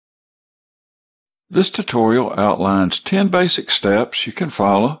This tutorial outlines 10 basic steps you can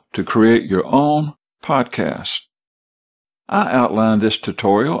follow to create your own podcast. I outlined this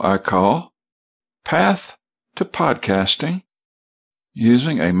tutorial I call Path to Podcasting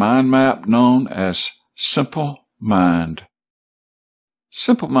using a mind map known as Simple Mind.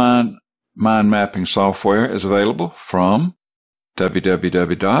 Simple Mind mind mapping software is available from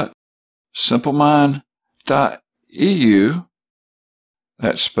www.simplemindmind.eu.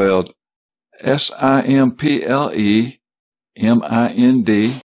 That's spelled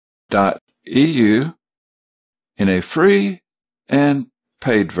simplemindmind.eu in a free and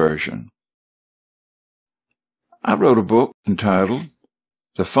paid version. I wrote a book entitled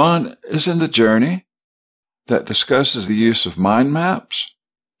The Fun is in the Journey that discusses the use of mind maps,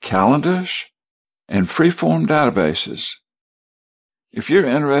 calendars, and freeform databases. If you're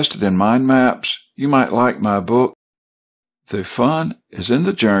interested in mind maps, you might like my book, The Fun is in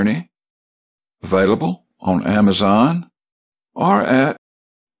the Journey, available on Amazon or at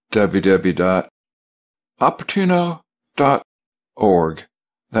www.opportuno.org.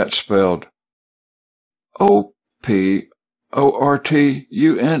 That's spelled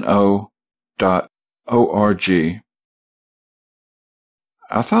OPORTUNO.org.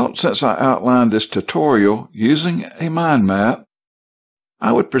 I thought since I outlined this tutorial using a mind map,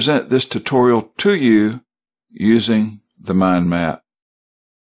 I would present this tutorial to you using the mind map.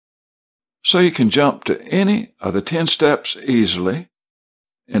 So you can jump to any of the 10 steps easily.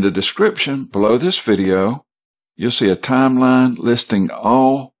 In the description below this video, you'll see a timeline listing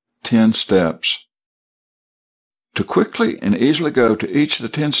all 10 steps. To quickly and easily go to each of the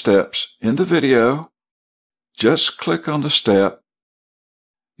 10 steps in the video, just click on the step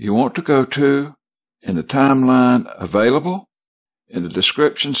you want to go to in the timeline available in the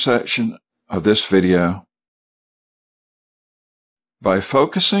description section of this video. By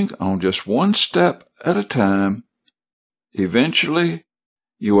focusing on just one step at a time, eventually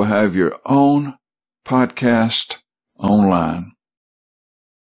you will have your own podcast online.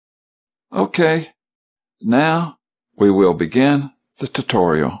 Okay, now we will begin the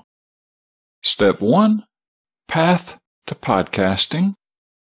tutorial. Step 1, Path to Podcasting.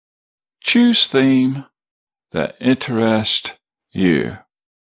 Choose theme that interests you.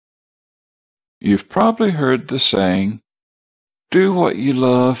 You've probably heard the saying, do what you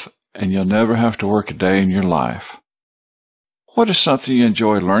love and you'll never have to work a day in your life. What is something you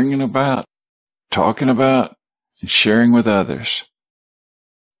enjoy learning about, talking about, and sharing with others?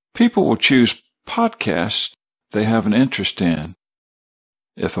 People will choose podcasts they have an interest in.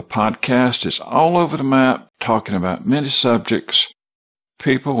 If a podcast is all over the map talking about many subjects,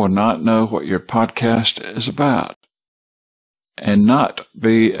 people will not know what your podcast is about and not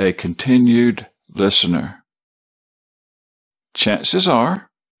be a continued listener. Chances are,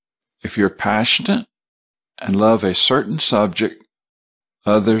 if you're passionate and love a certain subject,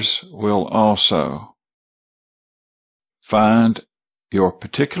 others will also. Find your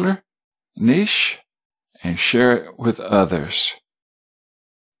particular niche and share it with others.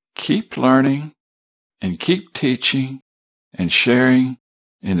 Keep learning and keep teaching and sharing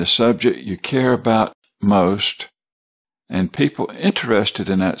in the subject you care about most, and people interested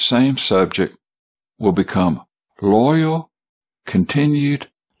in that same subject will become loyal, continued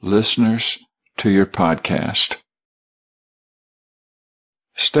listeners to your podcast.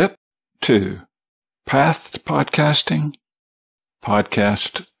 Step 2, Path to Podcasting,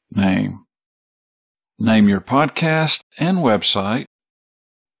 Podcast Name. Name your podcast and website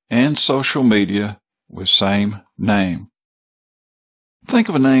and social media with same name. Think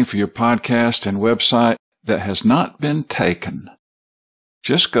of a name for your podcast and website that has not been taken.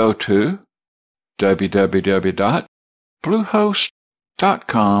 Just go to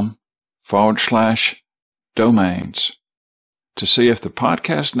www.bluehost.com/domains to see if the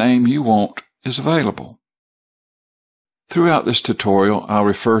podcast name you want is available. Throughout this tutorial, I'll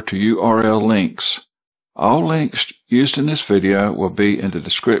refer to URL links. All links used in this video will be in the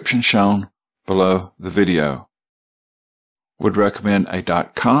description shown below the video. Would recommend a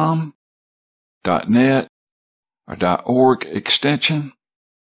 .com, .net, or .org extension,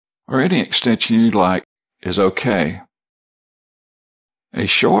 or any extension you like is okay. A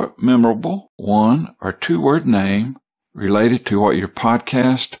short, memorable 1- or 2-word name related to what your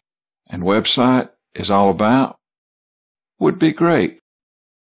podcast and website is all about would be great.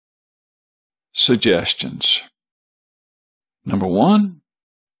 Suggestions. Number 1,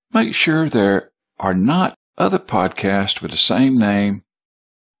 make sure there are not other podcasts with the same name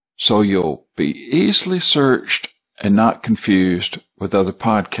so you'll be easily searched and not confused with other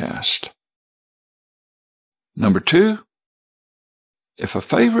podcasts. Number 2, If a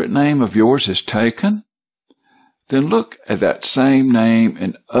favorite name of yours is taken, then look at that same name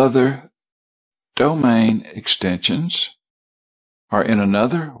in other domain extensions or in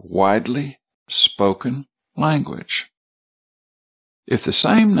another widely spoken language. If the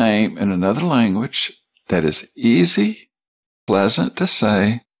same name in another language that is easy, pleasant to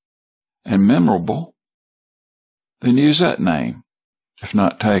say, and memorable, then use that name if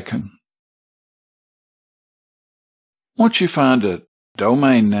not taken. Once you find a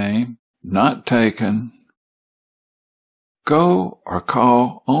domain name not taken, go or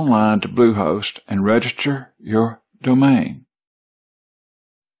call online to Bluehost and register your domain.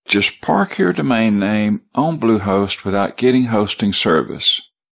 Just park your domain name on Bluehost without getting hosting service.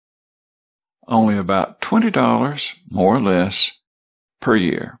 Only about $20, more or less, per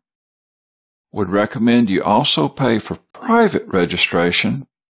year. Would recommend you also pay for private registration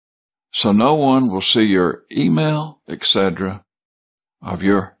so no one will see your email, etc. of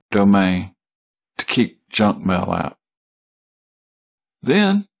your domain to keep junk mail out.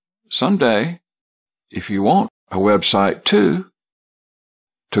 Then, someday, if you want a website too,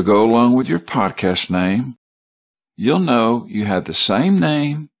 to go along with your podcast name, you'll know you have the same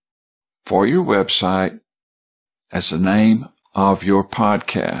name for your website as the name of your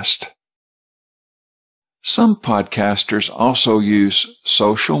podcast. Some podcasters also use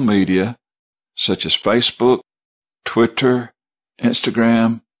social media such as Facebook, Twitter,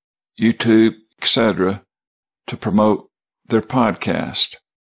 Instagram, YouTube, etc. to promote their podcast.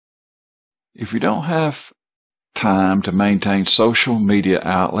 If you don't have time to maintain social media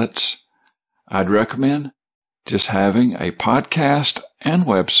outlets, I'd recommend just having a podcast and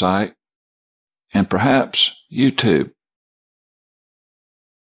website and perhaps YouTube.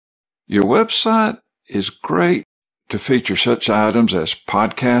 Your website is great to feature such items as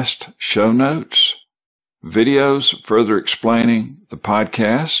podcast show notes, videos further explaining the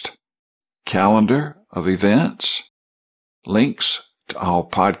podcast, calendar of events, links to all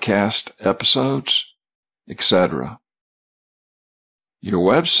podcast episodes, etc. Your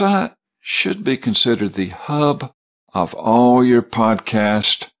website should be considered the hub of all your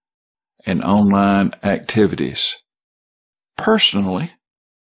podcast and online activities. Personally,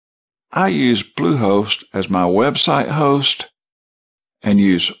 I use Bluehost as my website host and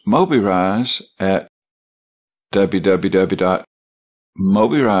use Mobirise at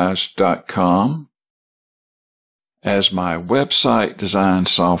www.mobirise.com as my website design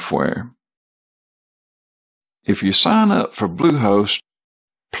software. If you sign up for Bluehost,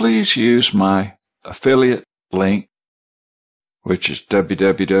 please use my affiliate link, which is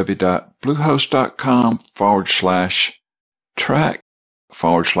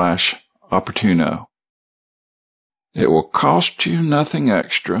www.bluehost.com/track/opportuno. It will cost you nothing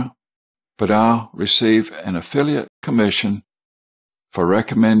extra, but I'll receive an affiliate commission for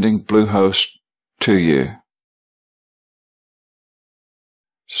recommending Bluehost to you.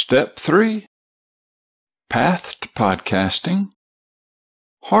 Step 3. Path to podcasting.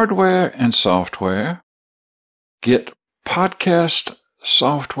 Hardware and software. Get podcast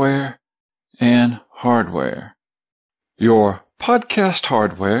software and hardware. Your podcast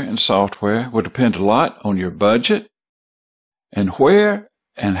hardware and software will depend a lot on your budget and where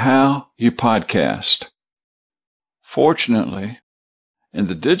and how you podcast. Fortunately, in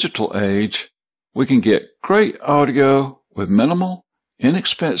the digital age, we can get great audio with minimal,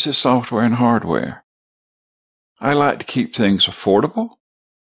 inexpensive software and hardware. I like to keep things affordable,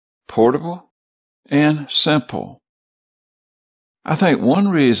 portable, and simple. I think one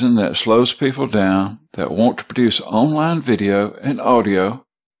reason that slows people down that want to produce online video and audio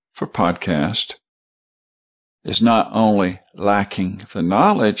for podcast is not only lacking the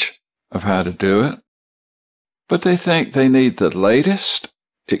knowledge of how to do it, but they think they need the latest,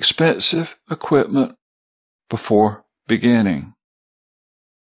 expensive equipment before beginning.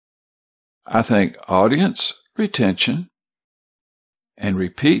 I think audience retention and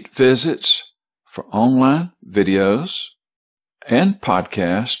repeat visits for online videos and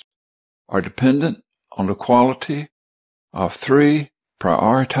podcasts are dependent on the quality of 3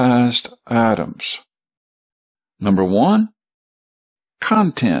 prioritized items. Number 1,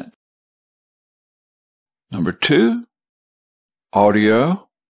 content. Number 2, audio.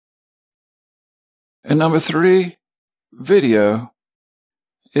 And number 3, video,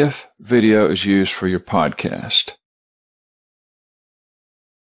 if video is used for your podcast.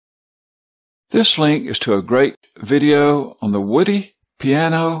 This link is to a great video on the Woody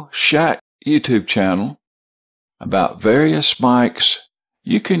Piano Shack YouTube channel about various mics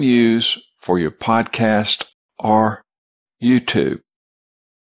you can use for your podcast or YouTube.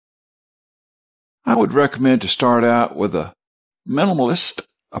 I would recommend to start out with a minimalist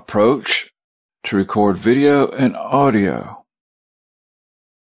approach to record video and audio.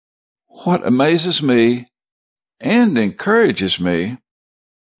 What amazes me and encourages me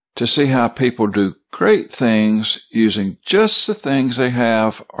to see how people do great things using just the things they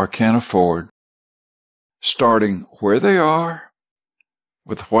have or can afford, starting where they are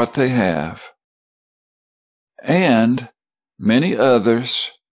with what they have, and many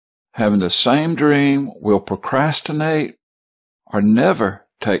others having the same dream will procrastinate or never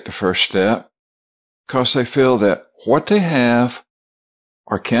take the first step because they feel that what they have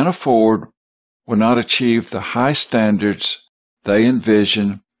or can afford will not achieve the high standards they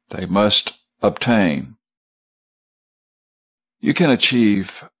envision they must obtain. You can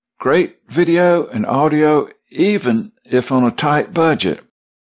achieve great video and audio even if on a tight budget,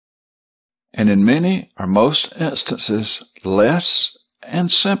 and in many or most instances, less and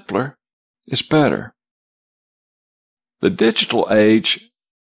simpler is better. The digital age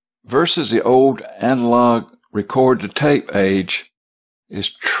versus the old analog record-to-tape age is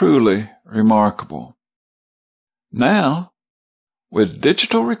truly remarkable. Now, with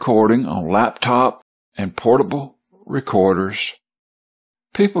digital recording on laptop and portable recorders,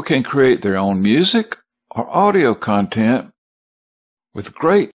 people can create their own music or audio content with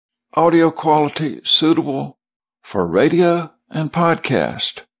great audio quality suitable for radio and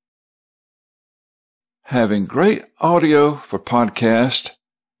podcast. Having great audio for podcast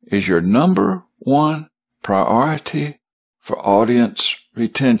is your number one priority for audience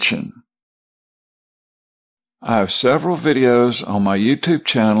retention. I have several videos on my YouTube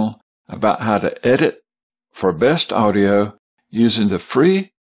channel about how to edit for best audio using the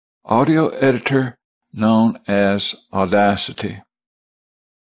free audio editor known as Audacity.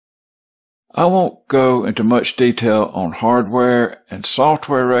 I won't go into much detail on hardware and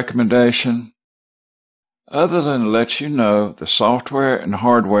software recommendation, other than to let you know the software and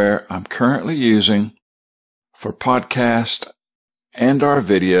hardware I'm currently using for podcast and our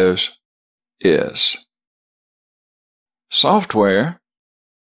videos is software,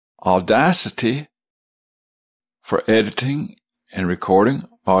 Audacity for editing and recording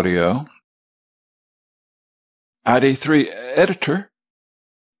audio, ID3 editor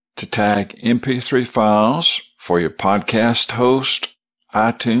to tag MP3 files for your podcast host,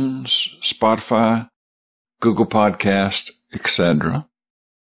 iTunes, Spotify, Google Podcast, etc.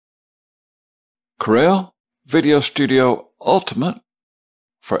 Corel Video Studio Ultimate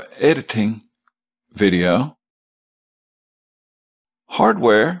for editing video.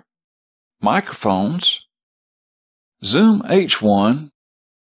 Hardware, microphones, Zoom H1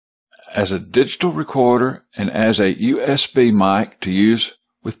 as a digital recorder and as a USB mic to use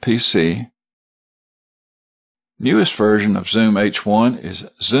with PC. Newest version of Zoom H1 is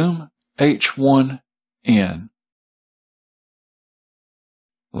Zoom H1N.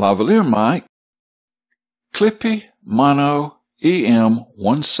 Lavalier mic, Clippy Mono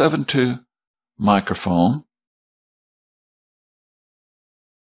EM172 microphone,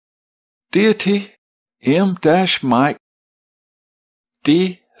 Deity M-Mic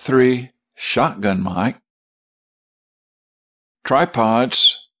D3 shotgun mic,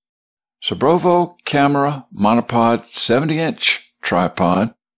 tripods, Sobrovo Camera Monopod 70-inch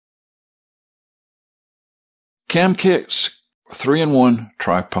tripod, Camkix 3-in-1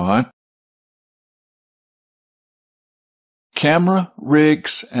 tripod, camera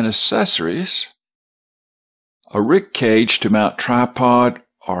rigs and accessories, a rig cage to mount tripod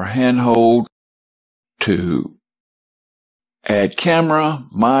or handhold to add camera,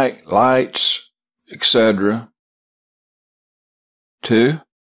 mic, lights, etc. 2.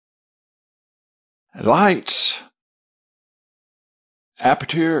 Lights,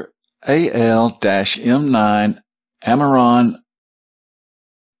 Aperture AL-M9 Amaran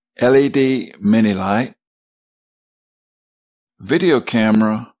LED mini light, video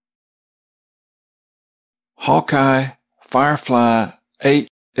camera, Hawkeye Firefly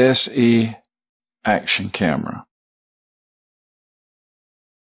 8SE action camera.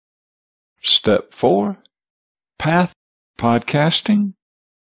 Step 4. Path Podcasting.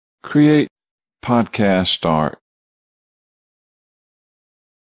 Create podcast art.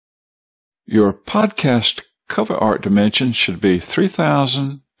 Your podcast cover art dimensions should be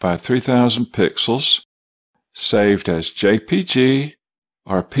 3000 by 3000 pixels, saved as JPG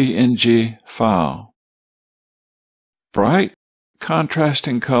or PNG file. Bright,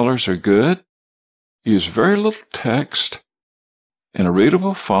 contrasting colors are good. Use very little text in a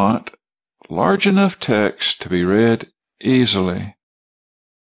readable font, large enough text to be read easily.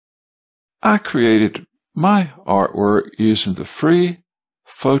 I created my artwork using the free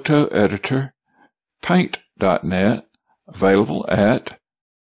photo editor Paint.net available at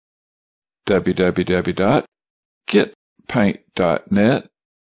www.getpaint.net.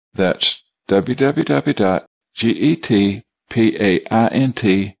 That's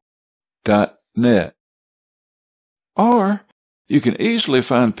www.getpaint.net. Or you can easily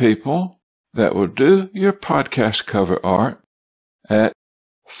find people that will do your podcast cover art at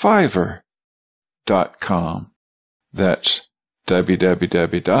Fiverr.com. That's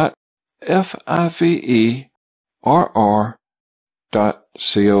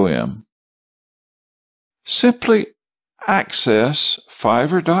www.fiverr.com. Simply access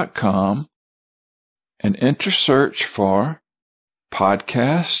Fiverr.com and enter search for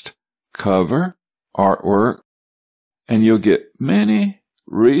podcast cover artwork, and you'll get many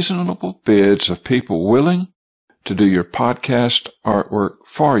reasonable bids of people willing to do your podcast artwork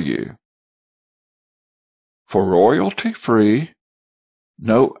for you. For royalty-free,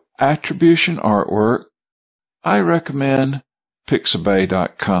 no attribution artwork, I recommend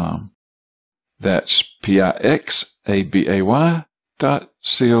Pixabay.com. That's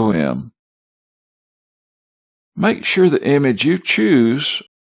Pixabay.com. Make sure the image you choose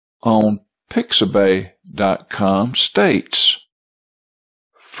on Pixabay.com states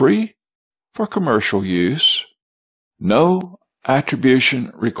free for commercial use, no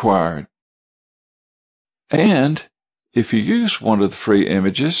attribution required. And if you use one of the free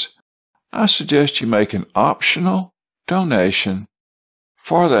images, I suggest you make an optional donation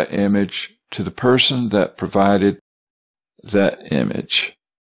for that image to the person that provided that image.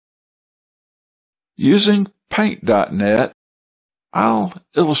 Using Paint.net, I'll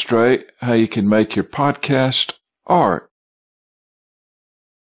illustrate how you can make your podcast art.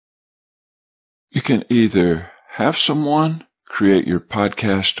 You can either have someone create your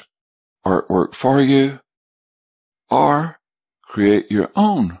podcast artwork for you, or create your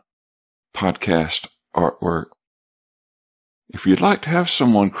own podcast artwork. If you'd like to have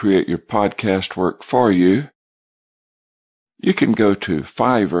someone create your podcast work for you, you can go to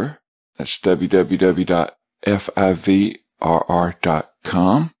Fiverr. That's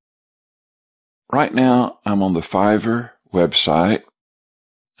www.fiverr.com. Right now, I'm on the Fiverr website.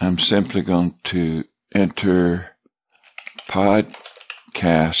 I'm simply going to enter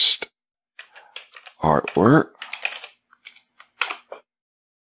podcast artwork.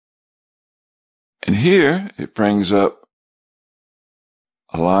 And here it brings up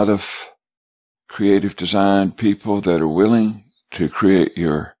a lot of creative design people that are willing to create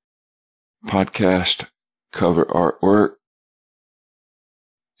your podcast cover artwork.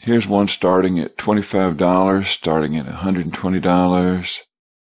 Here's one starting at $25, starting at $120,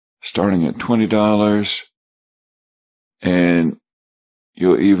 starting at $20, and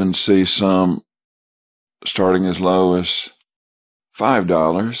you'll even see some starting as low as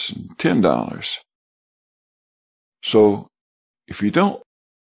 $5 and $10. So if you don't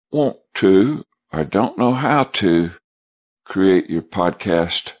want to or don't know how to create your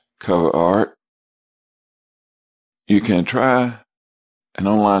podcast cover art, you can try an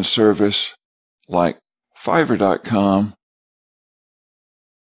online service like Fiverr.com.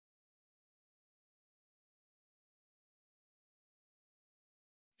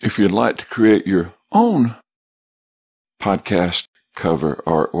 If you'd like to create your own podcast cover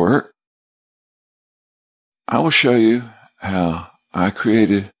artwork, I will show you how I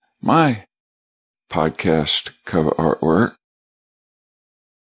created my podcast cover artwork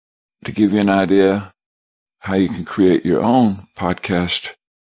to give you an idea how you can create your own podcast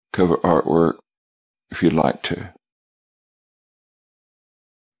cover artwork if you'd like to.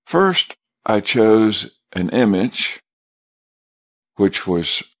 First, I chose an image which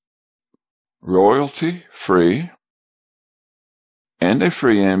was royalty free and a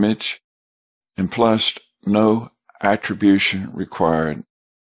free image, and plus no attribution required.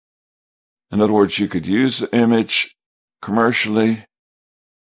 In other words, you could use the image commercially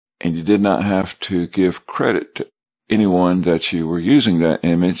and you did not have to give credit to anyone that you were using that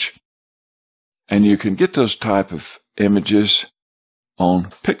image. And you can get those type of images on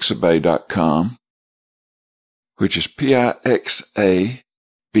Pixabay.com, which is Pixabay.com,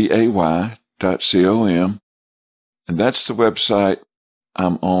 and that's the website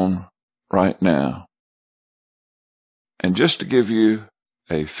I'm on right now. And just to give you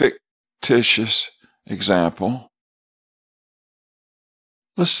a fictitious example,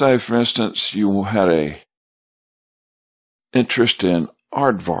 let's say, for instance, you had a interest in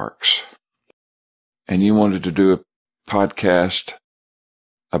aardvarks, and you wanted to do a podcast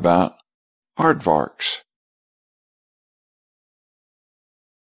about aardvarks.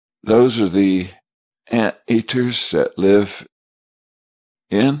 Those are the anteaters that live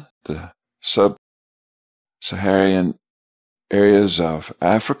in the sub-Saharan areas of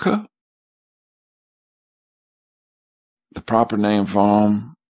Africa. The proper name for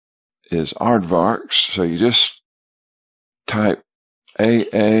them is aardvarks, so you just type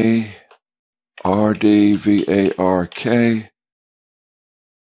AARDVARK,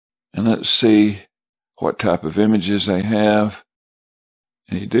 and let's see what type of images they have.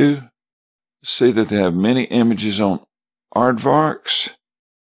 And you do see that they have many images on aardvarks.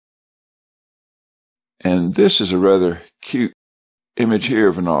 And this is a rather cute image here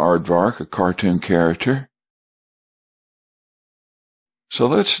of an aardvark, a cartoon character. So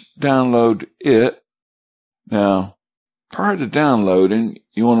let's download it. Now, prior to downloading,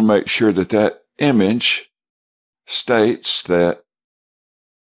 you want to make sure that that image states that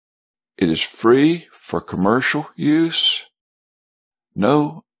it is free for commercial use,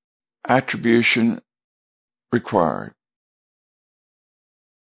 no attribution required.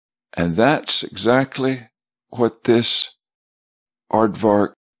 And that's exactly what this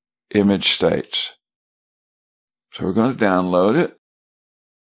aardvark image states. So we're going to download it.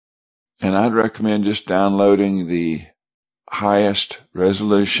 And I'd recommend just downloading the highest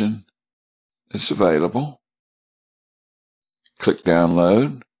resolution that's available. Click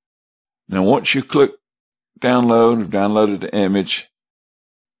download. Now once you click download or downloaded the image,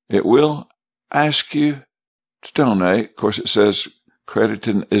 it will ask you to donate. Of course, it says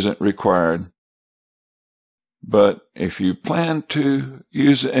crediting isn't required. But if you plan to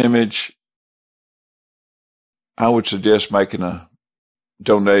use the image, I would suggest making a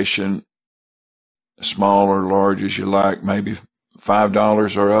donation, small or large as you like, maybe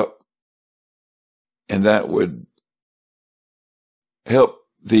 $5 or up. And that would help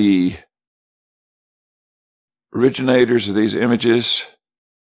the originators of these images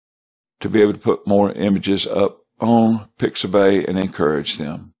to be able to put more images up on Pixabay and encourage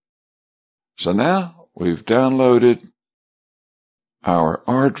them. So now we've downloaded our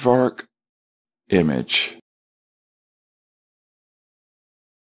aardvark image.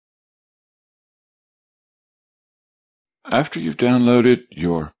 After you've downloaded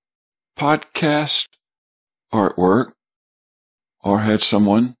your podcast artwork or had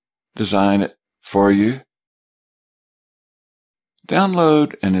someone design it for you,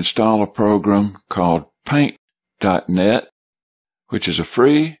 download and install a program called Paint.net, which is a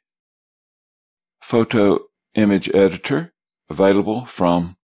free photo image editor available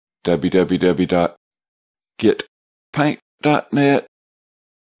from www.getpaint.net,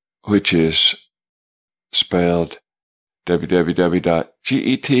 which is spelled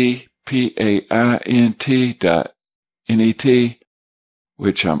www.getpaint.net,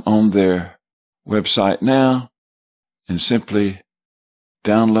 which I'm on their website now, and simply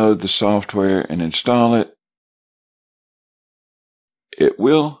download the software and install it. It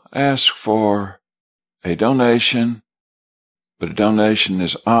will ask for a donation, but a donation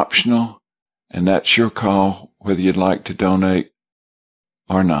is optional, and that's your call whether you'd like to donate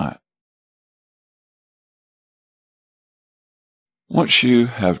or not. Once you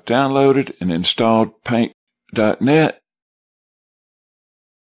have downloaded and installed Paint.net,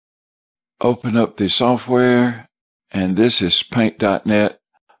 open up the software, and this is Paint.net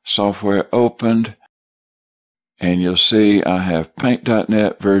software opened, and you'll see I have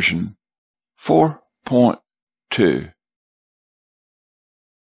Paint.net version 4.2.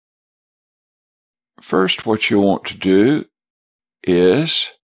 First, what you'll want to do is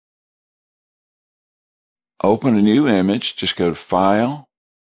open a new image. Just go to File,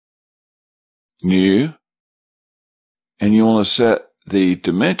 New, and you want to set the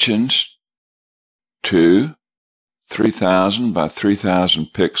dimensions to 3000 by 3000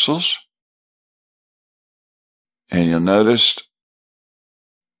 pixels. And you'll notice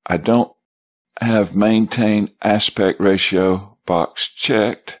I don't have Maintain Aspect Ratio box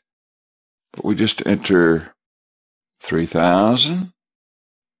checked, but we just enter 3000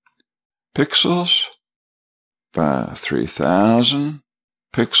 pixels by 3000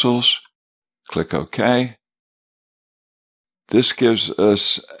 pixels. Click OK. This gives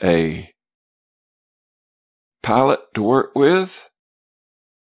us a palette to work with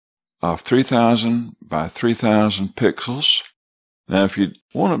of 3000 by 3000 pixels. Now, if you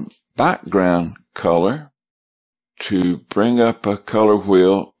want a background color, to bring up a color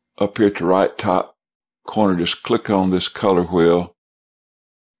wheel up here to the right top corner, just click on this color wheel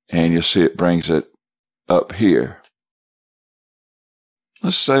and you'll see it brings it up here.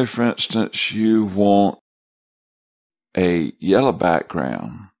 Let's say, for instance, you want a yellow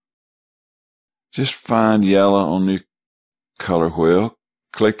background. Just find yellow on the color wheel,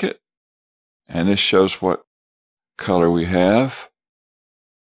 click it, and this shows what color we have.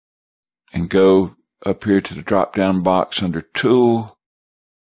 And go up here to the drop-down box under Tool,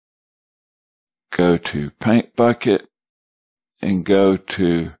 go to Paint Bucket, and go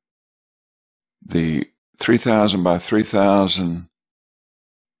to the 3000 by 3000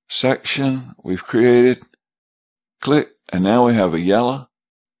 section we've created. Click, and now we have a yellow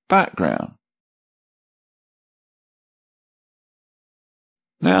background.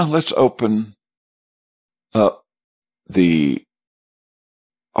 Now let's open up the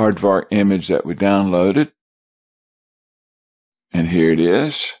aardvark image that we downloaded. And here it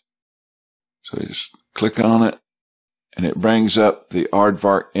is. So we just click on it, and it brings up the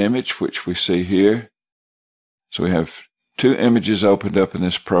aardvark image, which we see here. So we have two images opened up in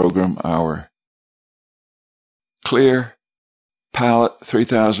this program, our clear palette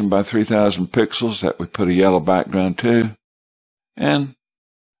 3000 by 3000 pixels that we put a yellow background to, and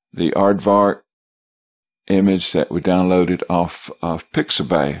the aardvark image that we downloaded off of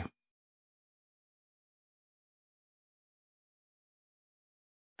Pixabay.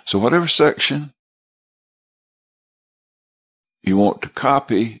 So whatever section you want to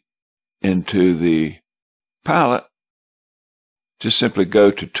copy into the palette, just simply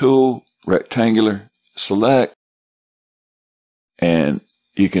go to Tool, Rectangular, Select, and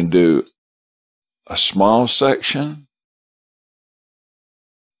you can do a small section,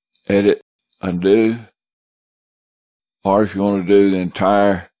 Edit, Undo, or if you want to do the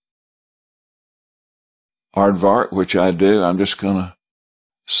entire aardvark, which I do, I'm just going to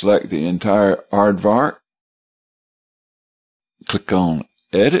select the entire aardvark, click on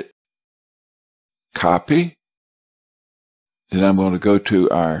Edit, Copy, then I'm going to go to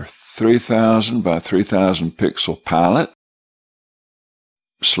our 3000 by 3000 pixel palette,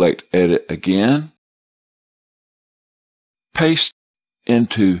 select Edit again, paste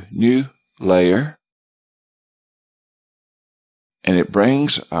into New Layer, and it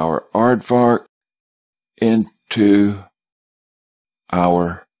brings our aardvark into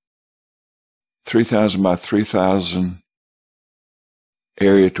our 3000 by 3000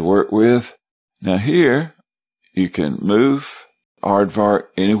 area to work with. Now here, you can move aardvark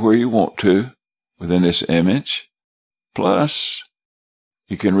anywhere you want to within this image. Plus,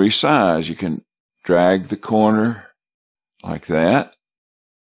 you can resize. You can drag the corner like that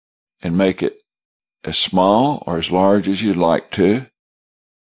and make it as small or as large as you'd like to.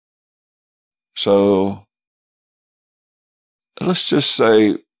 So let's just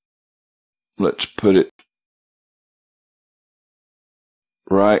say, let's put it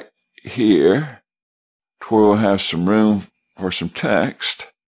right here to where we'll have some room for some text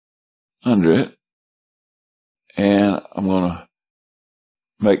under it. And I'm going to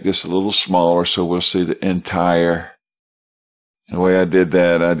make this a little smaller so we'll see the entire. And the way I did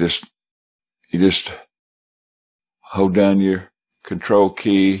that, you just hold down your Control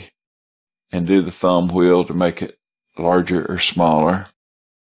key and do the thumb wheel to make it larger or smaller.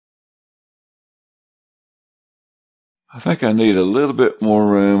 I think I need a little bit more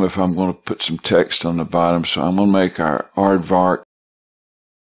room if I'm going to put some text on the bottom, so I'm going to make our aardvark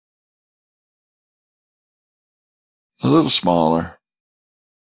a little smaller.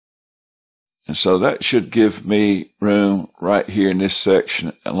 And so that should give me room right here in this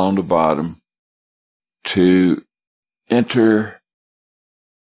section along the bottom to enter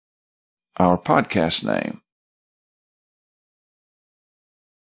our podcast name.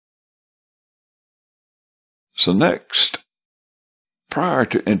 So next, prior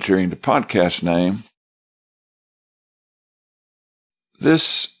to entering the podcast name,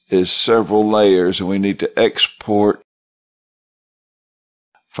 this is several layers and we need to export.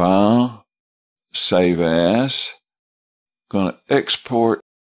 File, Save As. I'm going to export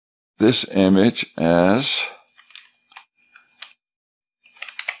this image as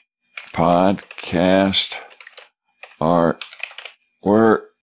podcast artwork.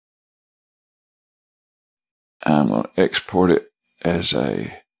 I'm going to export it as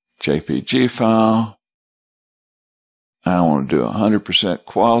a JPG file. I want to do 100%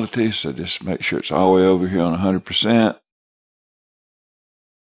 quality, so just make sure it's all the way over here on 100%.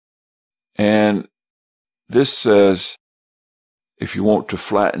 And this says if you want to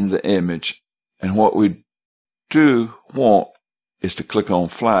flatten the image. And what we do want is to click on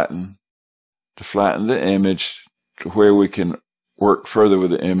Flatten to flatten the image to where we can work further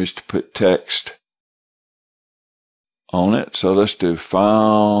with the image to put text on it. So let's do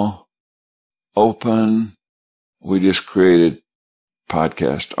File, Open. We just created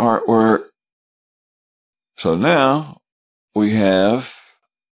podcast artwork. So now we have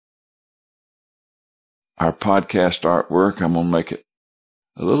our podcast artwork. I'm going to make it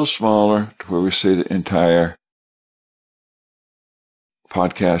a little smaller to where we see the entire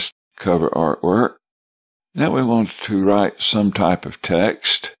podcast cover artwork. Now we want to write some type of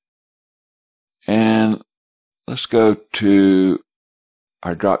text. And let's go to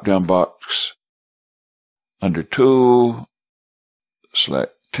our drop-down box under Tool,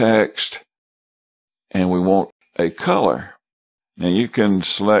 select Text, and we want a color. Now you can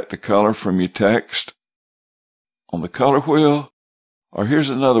select a color from your text on the color wheel, or here's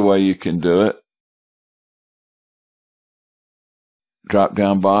another way you can do it.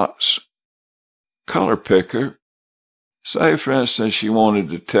 Drop-down box, color picker. Say, for instance, you wanted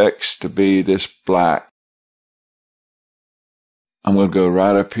the text to be this black. I'm going to go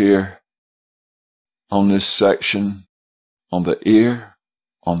right up here on this section, on the ear,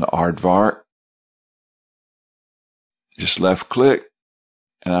 on the aardvark. Just left click,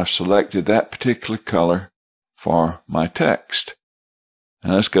 and I've selected that particular color for my text.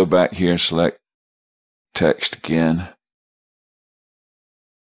 Now let's go back here and select text again.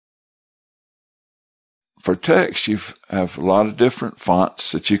 For text, you have a lot of different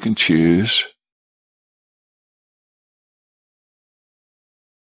fonts that you can choose.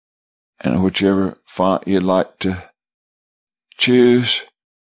 And whichever font you'd like to choose.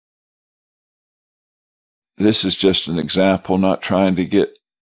 This is just an example, not trying to get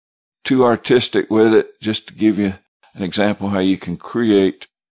too artistic with it, just to give you an example how you can create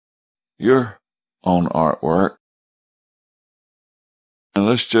your own artwork. And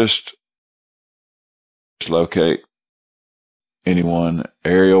let's just locate anyone.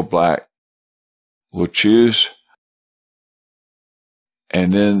 Arial Black we'll choose.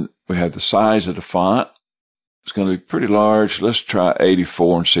 And then we have the size of the font. It's going to be pretty large. Let's try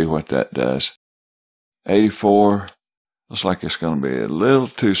 84 and see what that does. 84 looks like it's going to be a little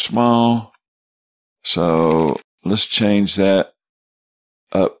too small. So let's change that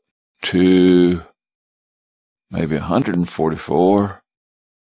up to maybe 144,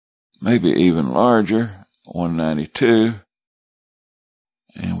 maybe even larger, 192.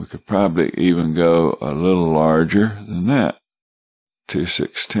 And we could probably even go a little larger than that,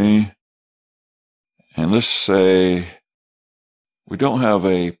 216. And let's say we don't have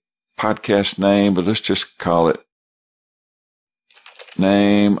a podcast name, but let's just call it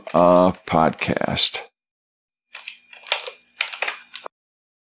Name of Podcast.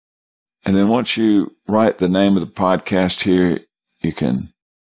 And then once you write the name of the podcast here, you can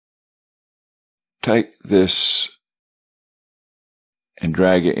take this and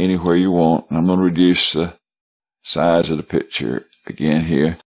drag it anywhere you want. I'm going to reduce the size of the picture again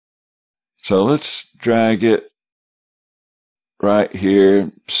here. So let's drag it right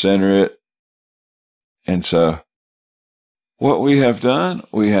here, center it. And so what we have done,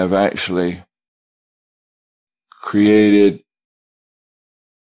 we have actually created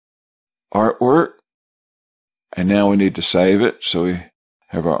artwork, and now we need to save it. So we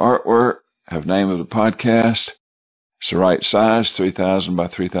have our artwork, have name of the podcast. It's the right size, 3000 by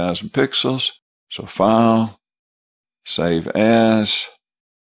 3000 pixels. So File, Save As,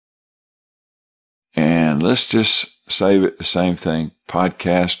 and let's just save it the same thing,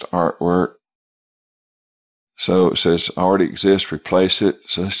 podcast artwork. So it says already exists, replace it.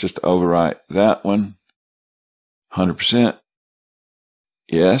 So let's just overwrite that one. 100%.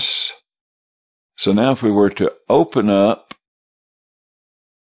 Yes. So now if we were to open up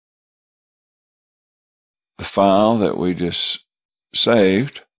the file that we just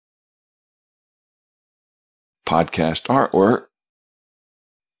saved, podcast artwork,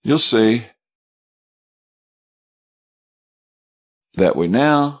 you'll see that we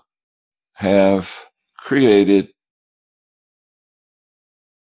now have created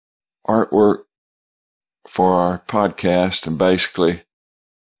artwork for our podcast, and basically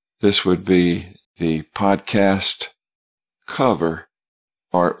this would be the podcast cover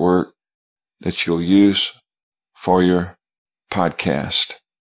artwork that you'll use for your podcast.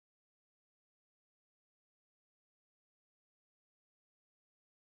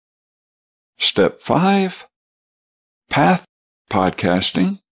 Step 5, Path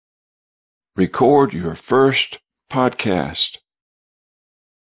Podcasting. Record your first podcast.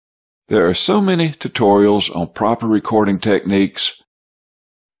 There are so many tutorials on proper recording techniques.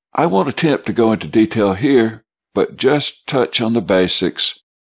 I won't attempt to go into detail here, but just touch on the basics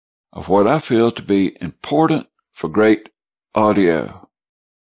of what I feel to be important for great audio.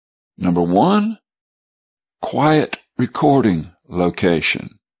 Number 1, quiet recording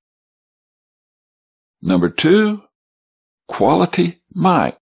location. Number 2, quality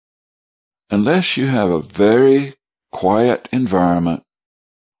mic. Unless you have a very quiet environment,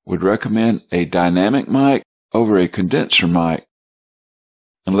 would recommend a dynamic mic over a condenser mic.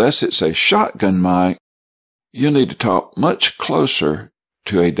 Unless it's a shotgun mic, you'll need to talk much closer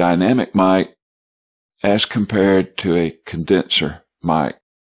to a dynamic mic as compared to a condenser mic.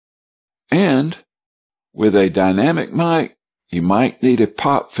 And with a dynamic mic, you might need a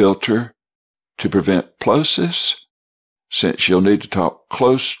pop filter to prevent plosives, since you'll need to talk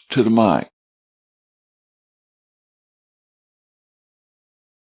close to the mic.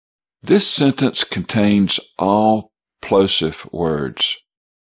 This sentence contains all plosive words.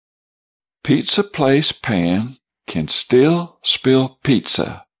 Pizza place pan can still spill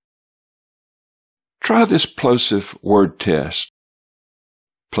pizza. Try this plosive word test.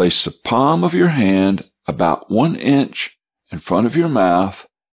 Place the palm of your hand about 1 inch in front of your mouth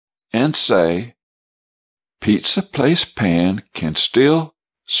and say, Pizza place pan can still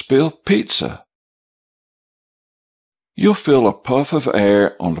spill pizza. You'll feel a puff of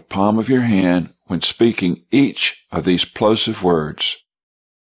air on the palm of your hand when speaking each of these plosive words.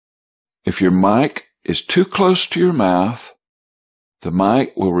 If your mic is too close to your mouth, the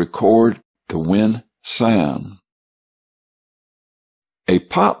mic will record the wind sound. A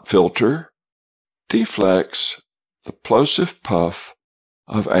pop filter deflects the plosive puff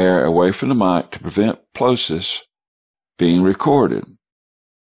of air away from the mic to prevent plosives being recorded.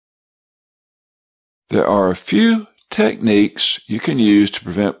 There are a few techniques you can use to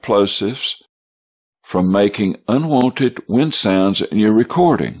prevent plosives from making unwanted wind sounds in your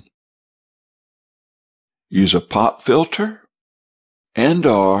recording. Use a pop filter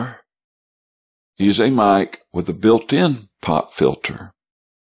and/or use a mic with a built-in pop filter.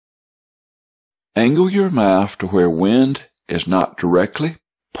 Angle your mouth to where wind is not directly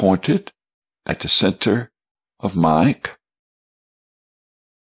pointed at the center of mic.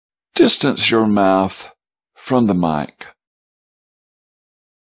 Distance your mouth from the mic.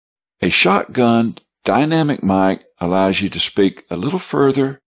 A shotgun dynamic mic allows you to speak a little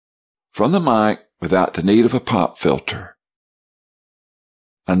further from the mic without the need of a pop filter.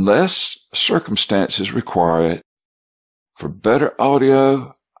 Unless circumstances require it, for better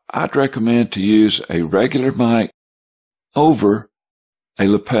audio, I'd recommend to use a regular mic over a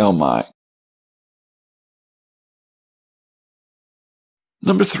lapel mic.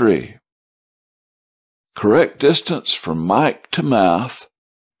 Number 3. Correct distance from mic to mouth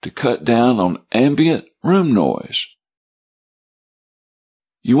to cut down on ambient room noise.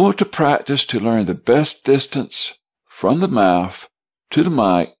 You want to practice to learn the best distance from the mouth to the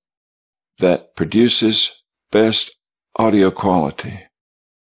mic that produces best audio quality.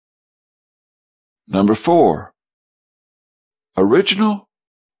 Number 4. Original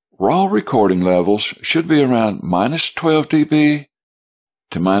raw recording levels should be around -12 dB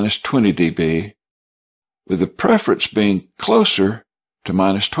to -20 dB, with the preference being closer to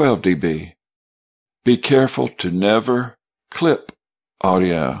 -12 dB. Be careful to never clip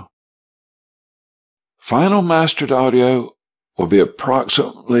audio. Final mastered audio will be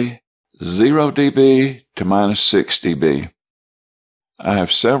approximately 0 dB to -6 dB. I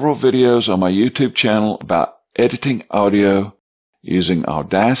have several videos on my YouTube channel about editing audio using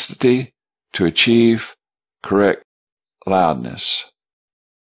Audacity to achieve correct loudness.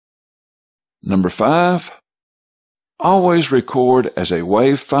 Number 5. Always record as a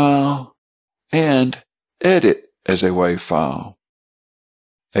WAV file and edit as a WAV file.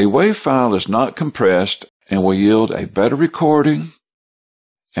 A WAV file is not compressed and will yield a better recording,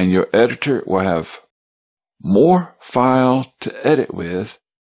 and your editor will have more file to edit with,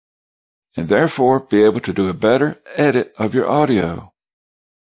 and therefore be able to do a better edit of your audio.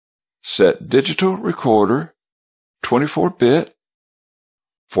 Set digital recorder 24-bit,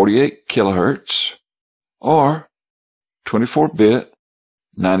 48 kilohertz, or 24-bit,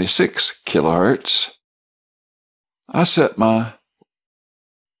 96 kilohertz. I set my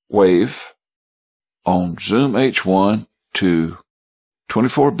wave on Zoom H1 to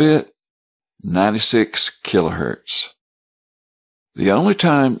 24-bit, 96 kilohertz. The only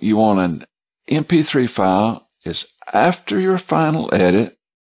time you want an MP3 file is after your final edit,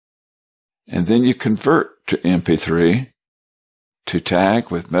 and then you convert to MP3 to tag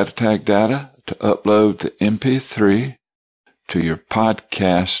with metatag data to upload the MP3 to your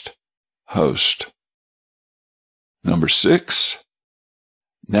podcast host. Number 6.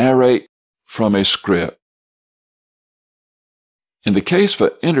 Narrate from a script. In the case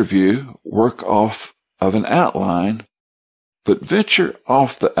of an interview, work off of an outline, but venture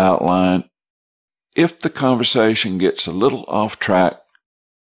off the outline if the conversation gets a little off track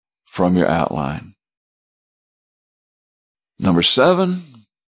from your outline. Number 7.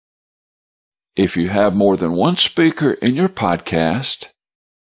 If you have more than one speaker in your podcast,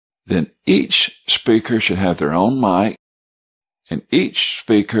 then each speaker should have their own mic, and each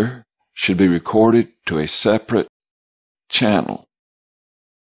speaker should be recorded to a separate channel.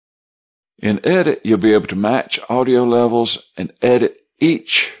 In Edit, you'll be able to match audio levels and edit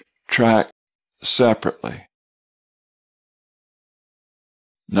each track separately.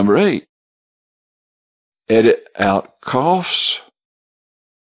 Number 8, edit out coughs,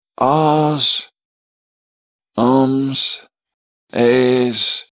 ahs, ums,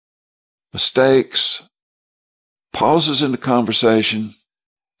 ahs, mistakes, pauses in the conversation,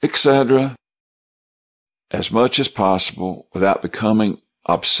 etc., as much as possible without becoming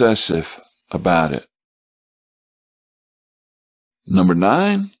obsessive about it. Number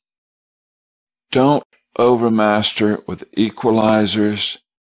 9, don't overmaster with equalizers,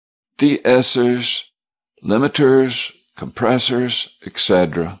 de-essers, limiters, compressors,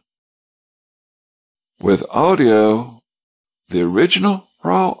 etc. With audio, the original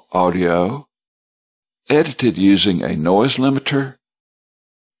raw audio, edited using a noise limiter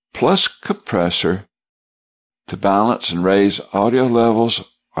plus compressor to balance and raise audio levels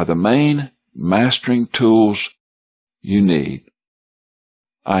are the main mastering tools you need.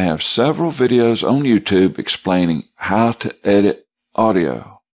 I have several videos on YouTube explaining how to edit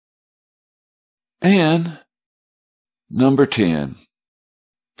audio. And number 10,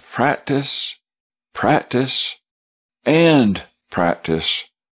 practice, practice, and practice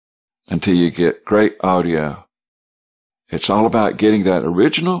until you get great audio. It's all about getting that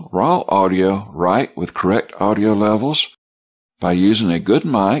original raw audio right with correct audio levels by using a good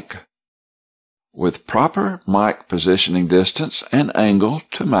mic with proper mic positioning distance and angle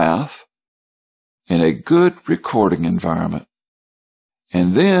to mouth in a good recording environment,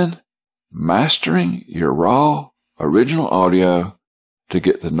 and then mastering your raw original audio to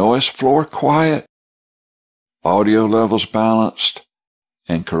get the noise floor quiet, audio levels balanced,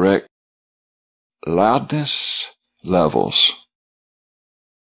 and correct loudness levels.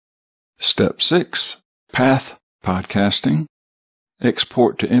 Step 6, Path Podcasting.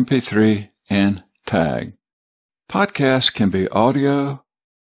 Export to MP3 and tag. Podcasts can be audio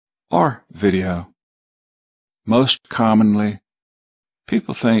or video. Most commonly,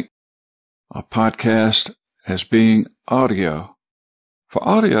 people think a podcast as being audio. For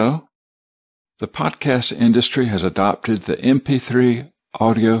audio, the podcast industry has adopted the MP3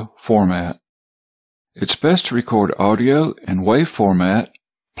 audio format. It's best to record audio in WAV format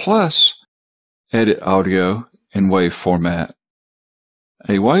plus edit audio in WAV format.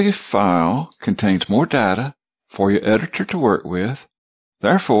 A WAV file contains more data for your editor to work with.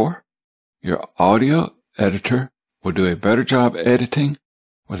 Therefore, your audio editor will do a better job editing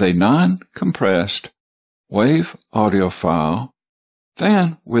with a non-compressed WAV audio file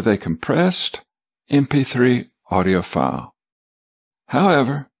than with a compressed MP3 audio file.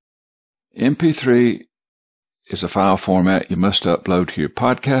 However, MP3 is a file format you must upload to your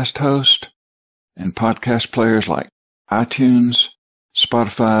podcast host and podcast players like iTunes,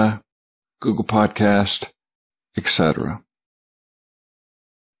 Spotify, Google Podcast, etc.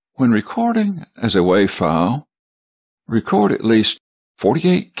 When recording as a WAV file, record at least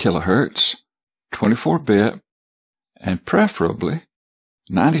 48 kilohertz, 24-bit, and preferably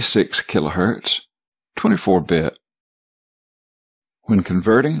 96 kilohertz, 24-bit. When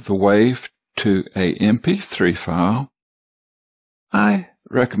converting the WAV to a MP3 file, I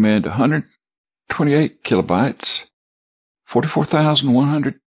recommend 128 kilobytes,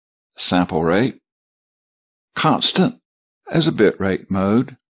 44,100 sample rate, constant as a bitrate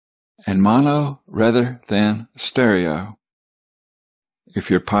mode, and mono rather than stereo.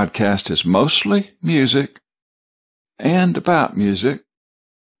 If your podcast is mostly music and about music,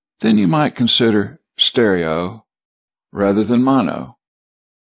 then you might consider stereo rather than mono.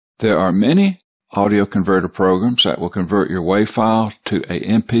 There are many audio converter programs that will convert your WAV file to a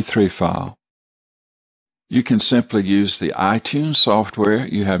MP3 file. You can simply use the iTunes software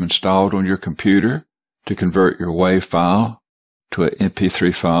you have installed on your computer to convert your WAV file to an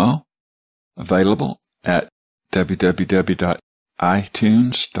MP3 file, available at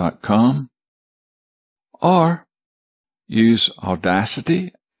www.itunes.com, or use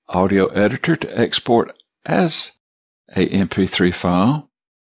Audacity Audio Editor to export as a MP3 file.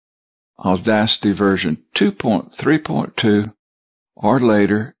 Audacity version 2.3.2 or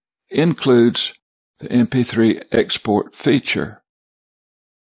later includes the MP3 export feature.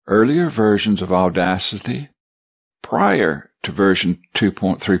 Earlier versions of Audacity, prior to version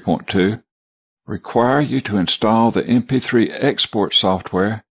 2.3.2, require you to install the MP3 export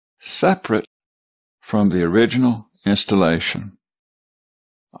software separate from the original installation.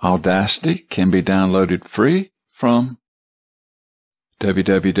 Audacity can be downloaded free from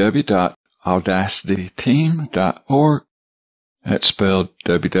www.audacityteam.org. That's spelled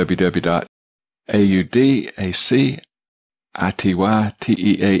www.audacityteam.org.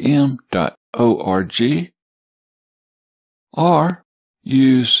 ityteam.org, or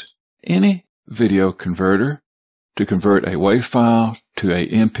use any video converter to convert a WAV file to a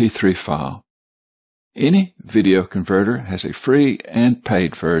MP3 file. Any video converter has a free and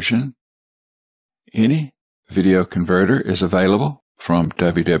paid version. Any video converter is available from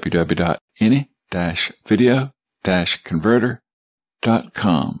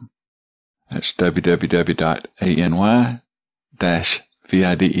www.any-video-converter.com. That's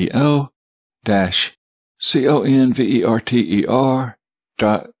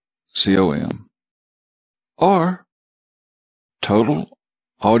www.any-video-converter.com. Or Total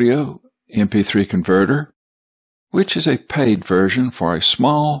Audio MP3 Converter, which is a paid version for a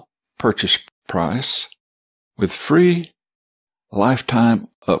small purchase price with free lifetime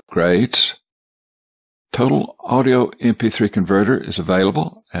upgrades. Total Audio MP3 Converter is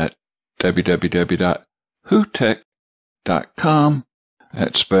available at www.hootech.com.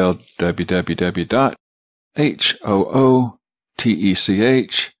 That's spelled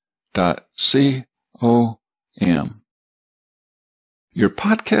www.hootech.com. Your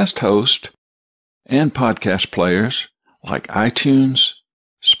podcast host and podcast players like iTunes,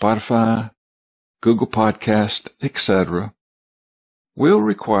 Spotify, Google Podcast, etc. will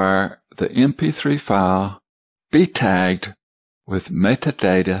require the MP3 file be tagged with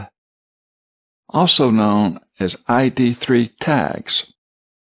metadata, also known as ID3 tags.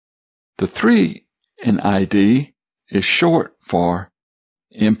 The 3 in ID is short for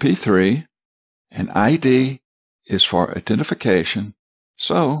MP3, and ID is for identification,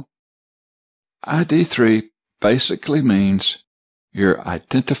 so ID3 basically means you're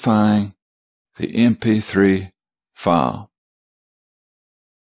identifying the MP3 file.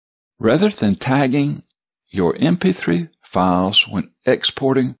 Rather than tagging your MP3 files when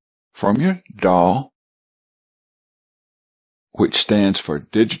exporting from your DAW, which stands for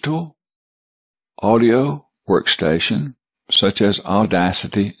Digital Audio Workstation, such as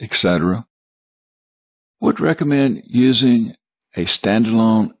Audacity, etc., would recommend using a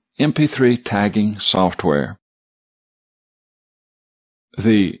standalone MP3 tagging software.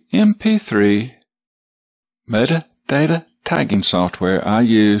 The MP3 metadata tagging software I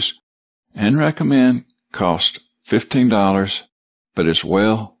use and recommend costs $15, but is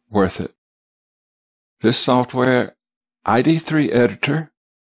well worth it. This software, ID3 Editor,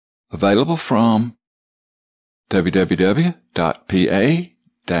 available from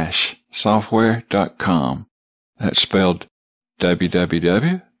www.pa-software.com. That's spelled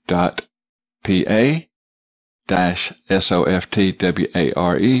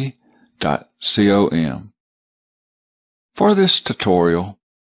www.pa-software.com. For this tutorial,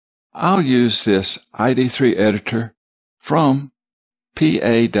 I'll use this ID3 editor from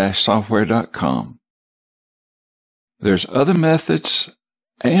pa-software.com. There's other methods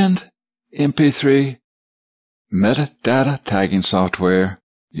and MP3 metadata tagging software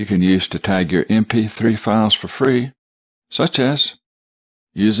you can use to tag your MP3 files for free, such as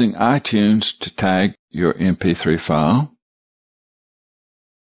using iTunes to tag your MP3 file.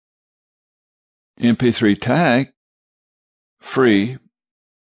 MP3 tag, free,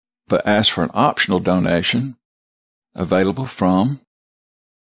 but ask for an optional donation, available from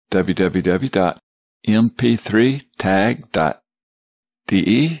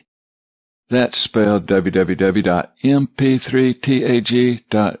www.mp3tag.de. That's spelled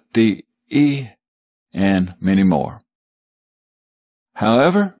www.mp3tag.de, and many more.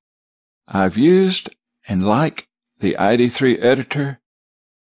 However, I've used and like the ID3 editor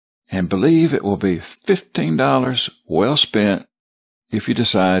and believe it will be $15 well spent if you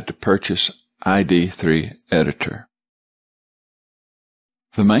decide to purchase ID3 editor.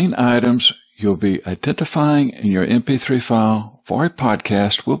 The main items you'll be identifying in your MP3 file for a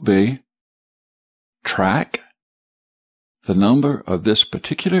podcast will be track, the number of this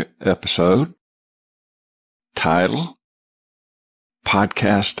particular episode, title,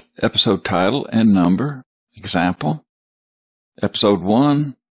 podcast episode title and number, example, episode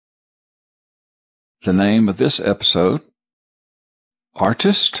 1, the name of this episode,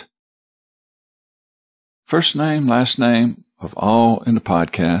 artist, first name, last name of all in the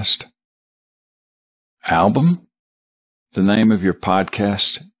podcast, album, the name of your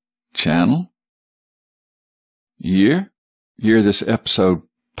podcast channel, year this episode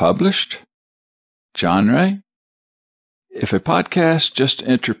published, genre. If a podcast, just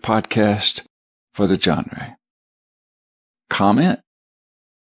enter podcast for the genre. Comment,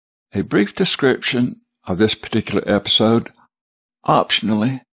 a brief description of this particular episode.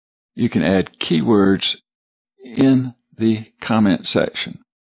 Optionally, you can add keywords in the comment section.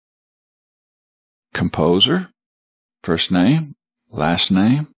 Composer, first name, last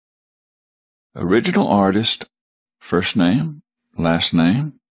name, original artist, first name, last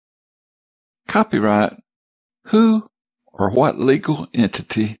name, copyright, who or what legal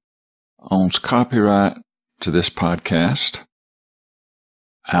entity owns copyright to this podcast,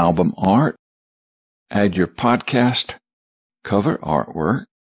 album art, add your podcast cover artwork,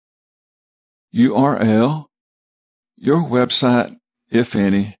 URL, your website, if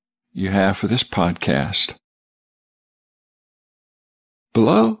any, you have for this podcast.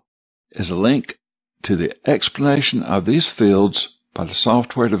 Below is a link to the explanation of these fields by the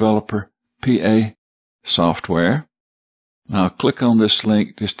software developer PA Software. And I'll click on this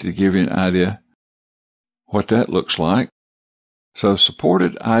link just to give you an idea what that looks like. So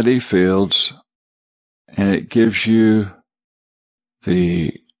supported ID fields, and it gives you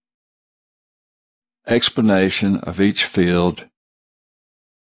the explanation of each field,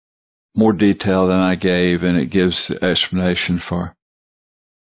 more detail than I gave, and it gives the explanation for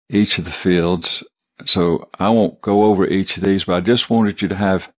each of the fields. So I won't go over each of these, but I just wanted you to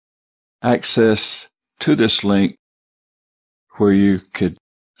have access to this link where you could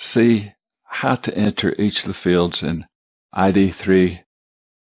see how to enter each of the fields in ID3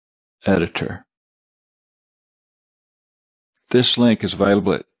 Editor. This link is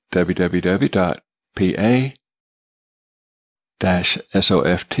available at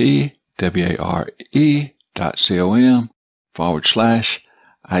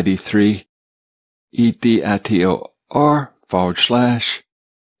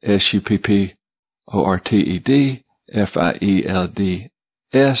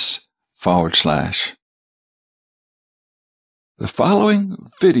The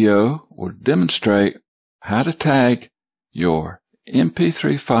following video will demonstrate how to tag your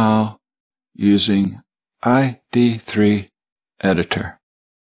MP3 file using ID3 Editor.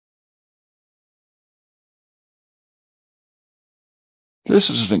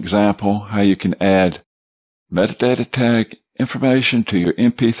 This is an example how you can add metadata tag information to your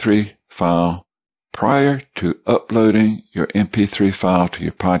MP3 file prior to uploading your MP3 file to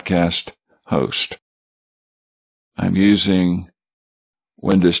your podcast host. I'm using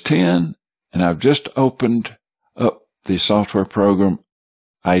Windows 10, and I've just opened up the software program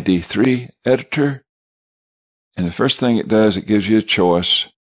ID3 Editor, and the first thing it does, it gives you a choice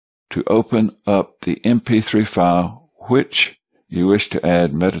to open up the MP3 file which you wish to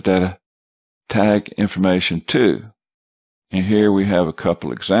add metadata tag information to. And here we have a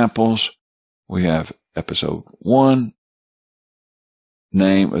couple examples. We have episode 1,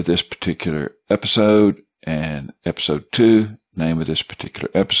 name of this particular episode, and episode 2, name of this particular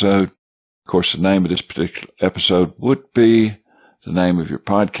episode. Of course, the name of this particular episode would be the name of your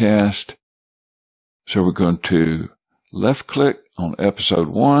podcast. So we're going to left click on episode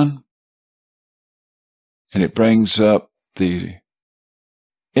 1, and it brings up the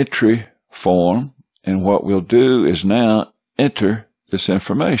entry form. And what we'll do is now enter this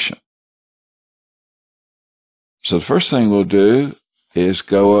information. So the first thing we'll do is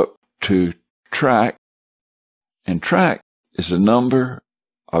go up to track, and track is the number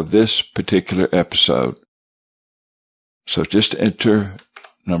of this particular episode. So just enter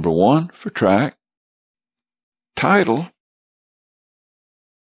number 1 for track. Title,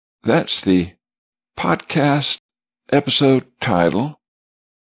 that's the podcast episode title,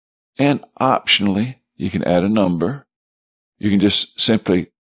 and optionally you can add a number. You can just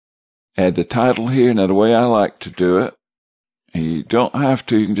simply add the title here. Now the way I like to do it, and you don't have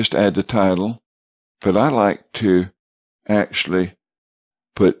to, you can just add the title, but I like to actually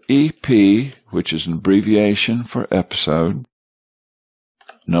put EP, which is an abbreviation for episode,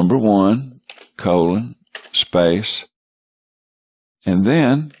 number 1, colon, space, and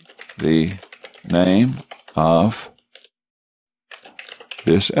then the name of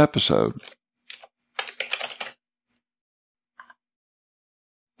this episode.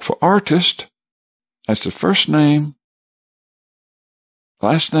 For artist, that's the first name,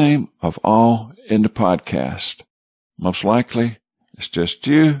 last name of all in the podcast. Most likely, it's just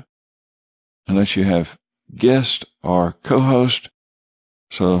you, unless you have guest or co-host.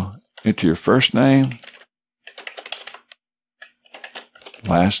 So enter your first name,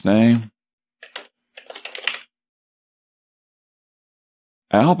 last name,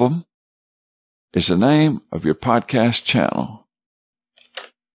 album is the name of your podcast channel.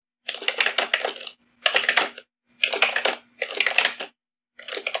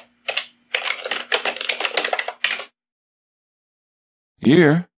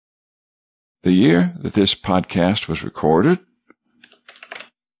 Year, the year that this podcast was recorded.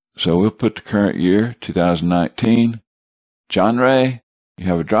 So we'll put the current year, 2019. Genre, you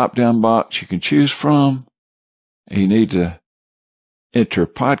have a drop-down box you can choose from. You need to enter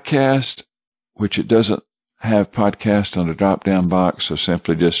podcast, which it doesn't have podcast on the drop-down box, so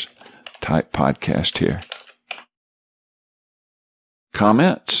simply just type podcast here.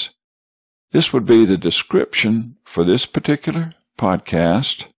 Comments. This would be the description for this particular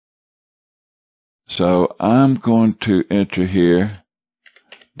podcast. So I'm going to enter here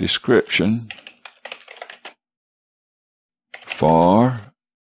description for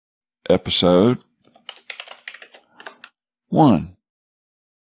episode 1.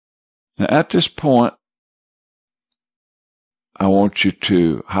 Now at this point, I want you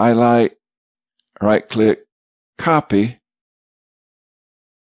to highlight, right-click, copy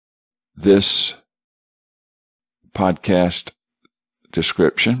this podcast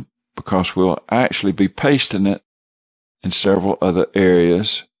description, because we'll actually be pasting it in several other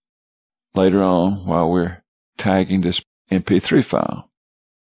areas later on while we're tagging this MP3 file.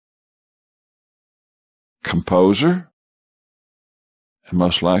 Composer, and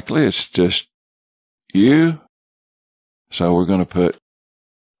most likely it's just you. So we're going to put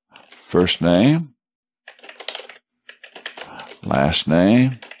first name, last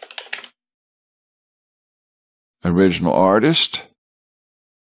name, original artist,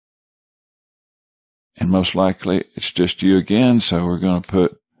 and most likely it's just you again, so we're going to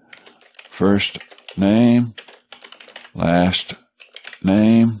put first name, last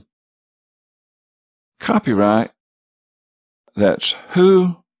name, copyright. That's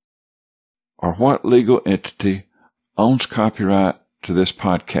who or what legal entity owns copyright to this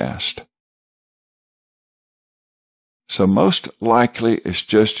podcast. So most likely it's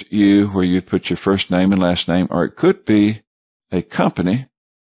just you, where you put your first name and last name, or it could be a company,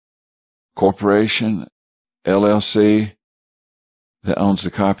 corporation, LLC that owns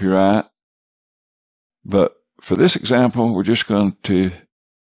the copyright. But for this example, we're just going to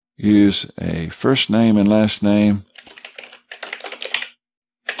use a first name and last name.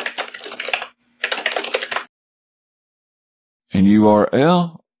 And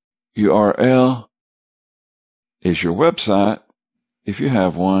URL is your website, if you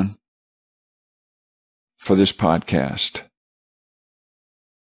have one, for this podcast.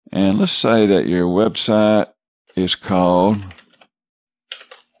 And let's say that your website is called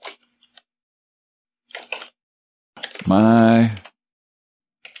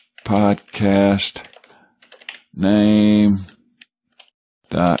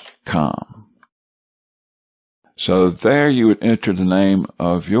mypodcastname.com. So there you would enter the name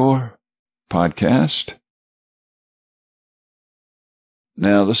of your podcast.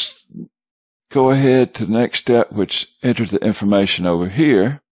 Now let's go ahead to the next step, which enters the information over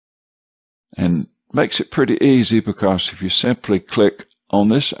here, and makes it pretty easy, because if you simply click on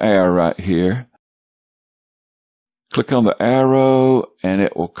this arrow right here, click on the arrow and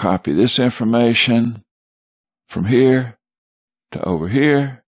it will copy this information from here to over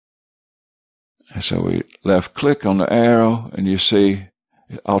here. And so we left click on the arrow and you see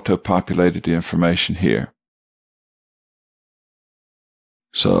it auto-populated the information here.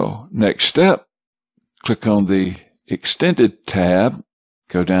 So next step, click on the extended tab,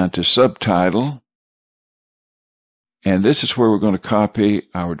 go down to subtitle, and this is where we're going to copy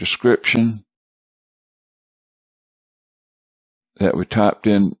our description that we typed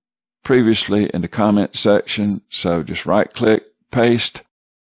in previously in the comment section. So just right click, paste,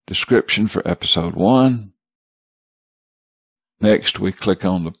 description for episode 1. Next, we click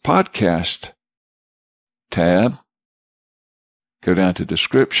on the podcast tab, go down to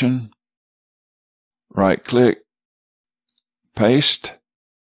description, right click, paste.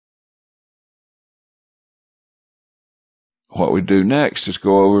 What we do next is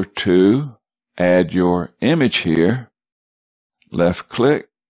go over to add your image here, left click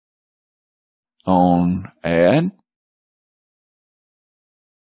on add,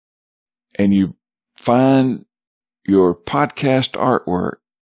 and you find your podcast artwork.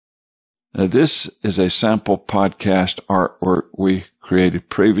 Now this is a sample podcast artwork we created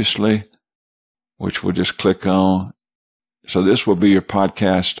previously, which we'll just click on. So this will be your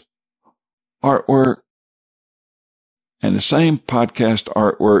podcast artwork. And the same podcast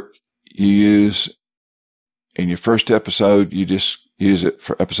artwork you use in your first episode, you just use it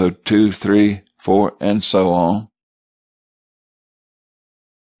for episode 2, 3, 4, and so on.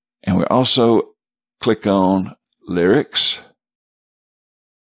 And we also click on lyrics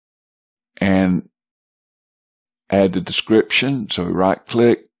and add the description. So we right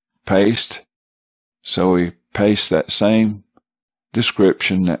click, paste. So we paste that same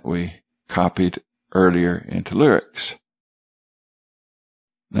description that we copied earlier into lyrics.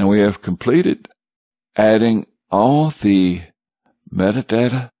 Now we have completed adding all the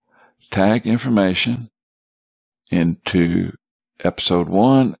metadata tag information into episode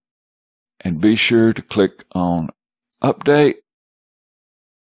 1, and be sure to click on Update.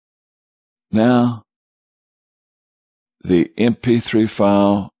 Now, the MP3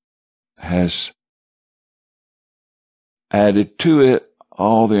 file has added to it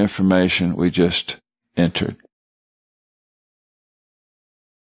all the information we just entered.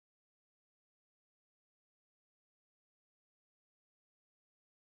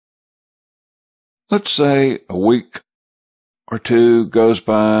 Let's say a week or two goes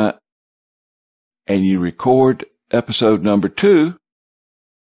by and you record episode number 2,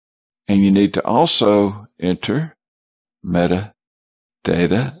 and you need to also enter metadata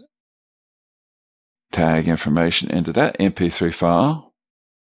tag information into that MP3 file.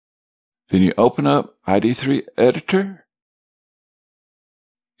 Then you open up ID3 Editor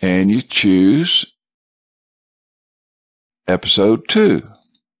and you choose episode 2.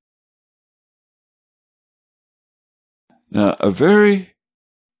 Now, a very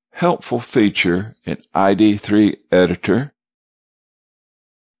helpful feature in ID3 Editor,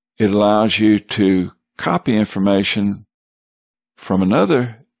 it allows you to copy information from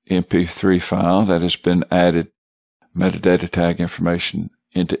another MP3 file that has been added metadata tag information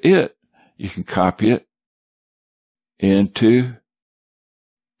into it. You can copy it into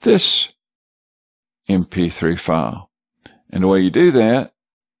this MP3 file. And the way you do that,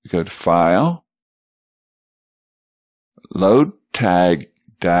 you go to File, Load Tag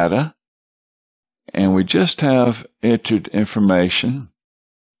Data, and we just have entered information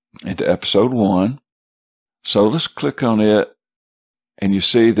into episode 1. So let's click on it, and you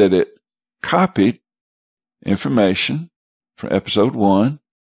see that it copied information from episode 1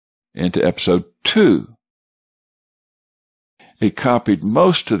 into episode 2. It copied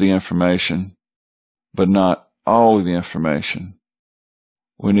most of the information, but not all of the information.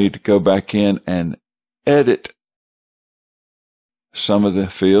 We need to go back in and edit some of the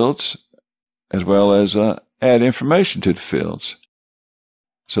fields, as well as add information to the fields.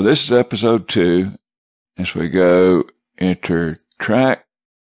 So this is episode 2. As we go, enter track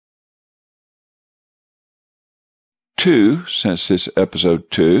 2, since this is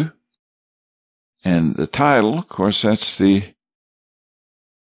episode 2. And the title, of course, that's the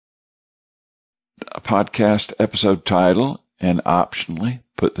podcast episode title, and optionally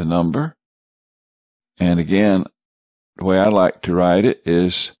put the number. And again, the way I like to write it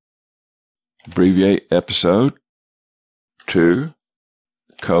is abbreviate episode 2,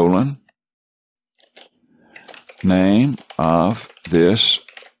 name of this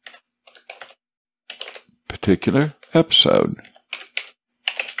particular episode.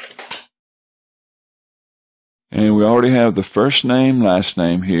 And we already have the first name, last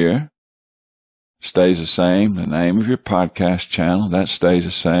name here. Stays the same. The name of your podcast channel, that stays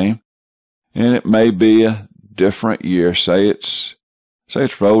the same. And it may be a different year. Say it's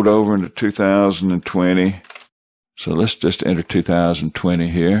rolled over into 2020. So let's just enter 2020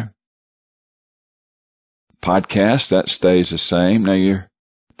 here. Podcast, that stays the same. Now your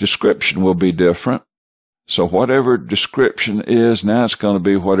description will be different. So whatever description is, now it's going to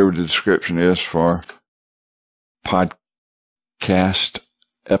be whatever the description is for podcast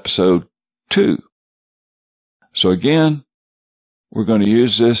episode 2. So again, we're going to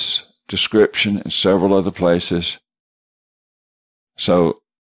use this description in several other places. So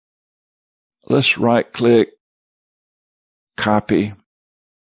let's right click, copy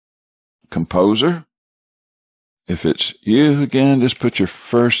composer. If it's you, again, just put your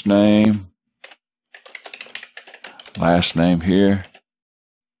first name, last name here.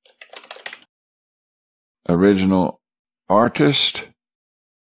 Original artist.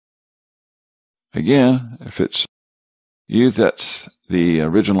 Again, if it's you, that's the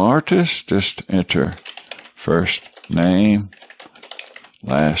original artist, just enter first name,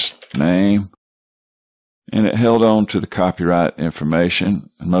 last name. And it held on to the copyright information,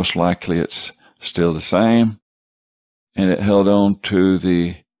 and most likely it's still the same. And it held on to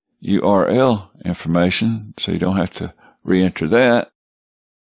the URL information, so you don't have to re-enter that.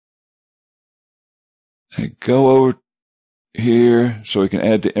 And go over here so we can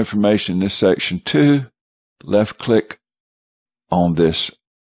add the information in this section too. Left click on this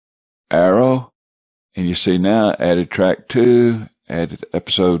arrow, and you see now added track 2, added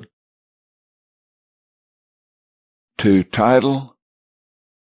episode 2 title.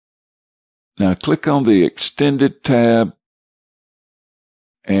 Now click on the extended tab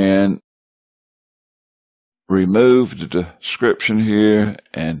and remove the description here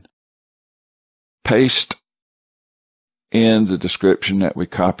and paste in the description that we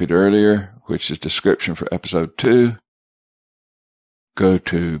copied earlier, which is description for episode 2. Go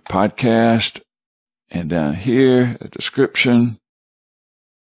to podcast And down here, a description,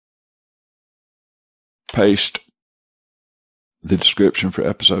 paste the description for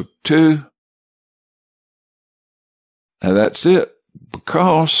episode 2. And that's it,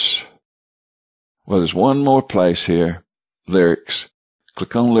 because, well, there's one more place here, lyrics.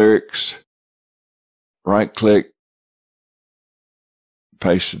 Click on lyrics, right click,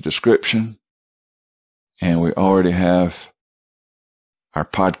 paste the description, and we already have our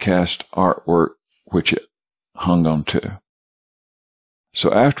podcast artwork, which it hung on to.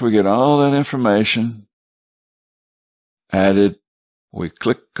 So after we get all that information added, we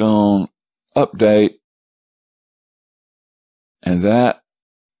click on update, and that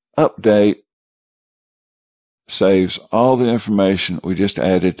update saves all the information we just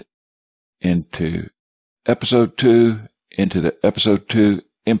added into episode 2, into the episode 2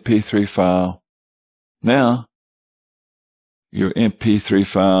 MP3 file. Now, your MP3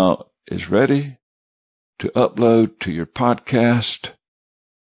 file is ready to upload to your podcast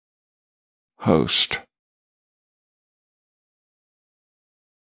host.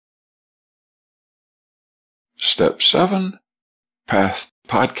 Step 7, Path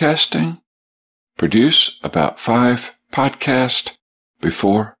Podcasting. Produce about 5 podcasts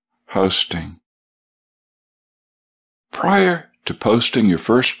before hosting. Prior to posting your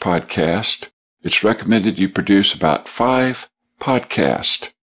first podcast, it's recommended you produce about 5 podcasts.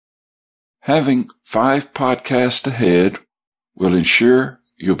 Having 5 podcasts ahead will ensure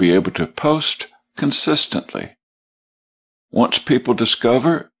you'll be able to post consistently. Once people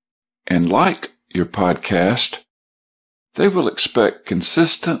discover and like your podcast, they will expect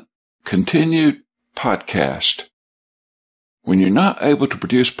consistent, continued podcast. When you're not able to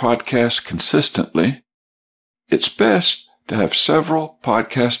produce podcasts consistently, it's best to have several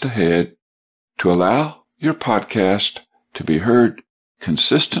podcasts ahead to allow your podcast to be heard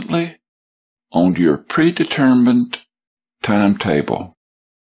consistently on your predetermined timetable.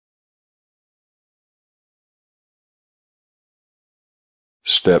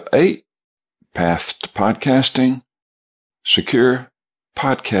 Step 8, Path to Podcasting. Secure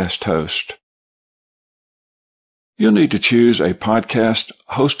podcast host. You'll need to choose a podcast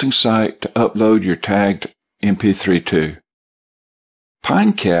hosting site to upload your tagged MP3 to.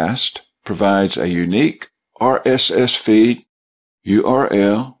 Pinecast provides a unique RSS feed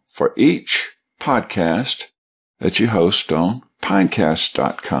URL for each podcast that you host on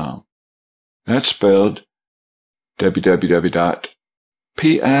pinecast.com. That's spelled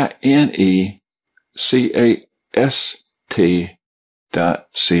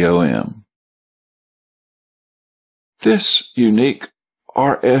www.pinecast.com. This unique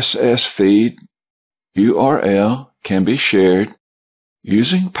RSS feed URL can be shared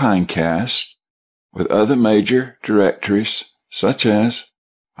using Pinecast with other major directories such as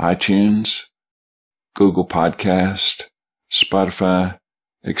iTunes, Google Podcast, Spotify,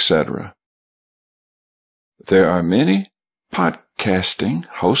 etc. There are many podcasting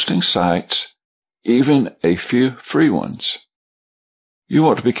hosting sites, even a few free ones. You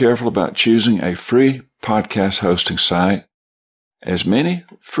want to be careful about choosing a free podcast hosting site, as many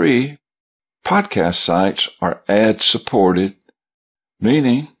free podcast sites are ad-supported,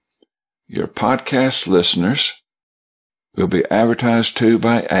 meaning your podcast listeners will be advertised to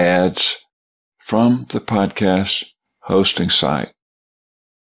by ads from the podcast hosting site.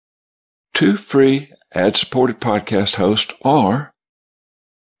 2 free ad-supported podcast hosts are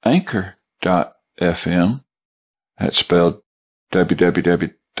Anchor.fm, that's spelled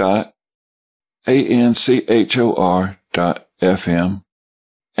www.anchor.fm,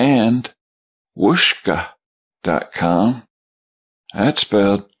 and Whooshka.com, that's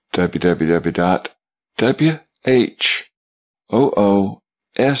spelled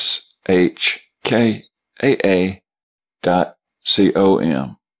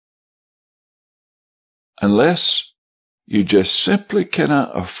www.whooshkaa.com. Unless you just simply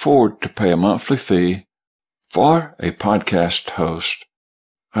cannot afford to pay a monthly fee for a podcast host,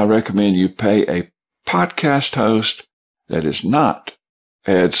 I recommend you pay a podcast host that is not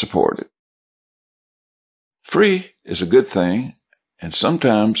ad-supported. Free is a good thing, and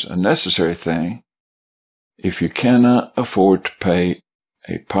sometimes a necessary thing, if you cannot afford to pay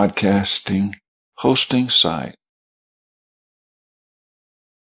a podcasting hosting site.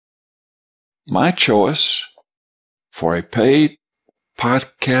 My choice for a paid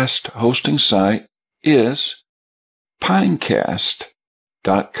podcast hosting site is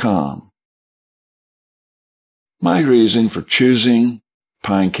Pinecast.com. My reason for choosing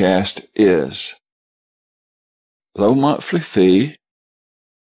Pinecast is low monthly fee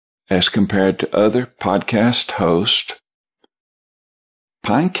as compared to other podcast hosts,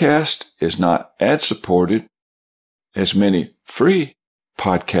 Pinecast is not ad-supported as many free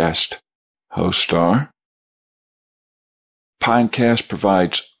podcast hosts are. Pinecast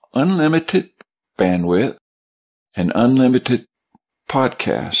provides unlimited bandwidth and unlimited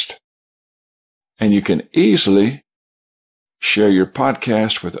podcast, and you can easily share your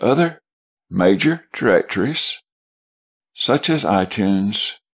podcast with other major directories such as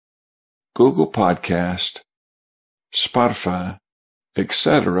iTunes, Google Podcast, Spotify,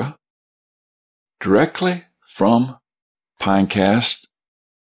 etc., directly from Pinecast.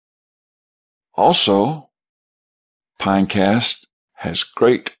 Also, Pinecast has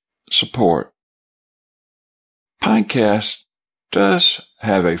great support. Pinecast does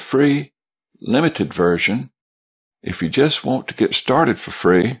have a free, limited version if you just want to get started for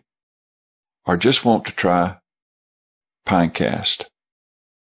free or just want to try Pinecast.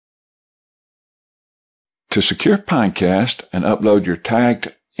 To secure Pinecast and upload your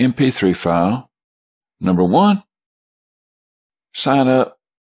tagged MP3 file, number 1, sign up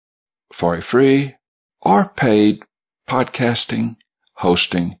for a free or paid podcasting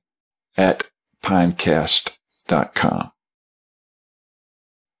hosting at pinecast.com.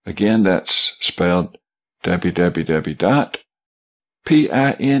 Again, that's spelled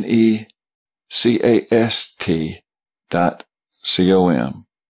www.pinecast.com.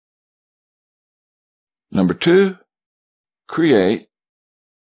 Number 2, create,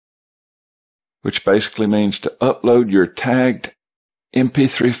 which basically means to upload your tagged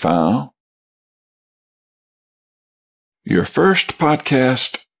MP3 file, your first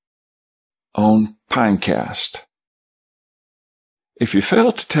podcast on Pinecast. If you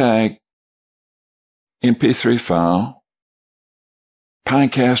fail to tag MP3 file,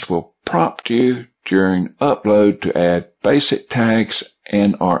 Pinecast will prompt you during upload to add basic tags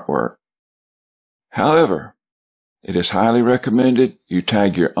and artwork. However, it is highly recommended you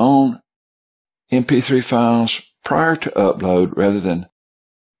tag your own MP3 files prior to upload rather than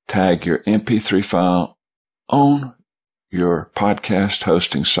tag your MP3 file on your podcast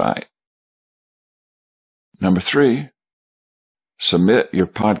hosting site. Number 3, submit your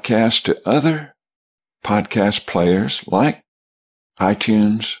podcast to other podcast players like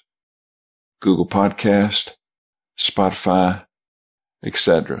iTunes, Google Podcast, Spotify,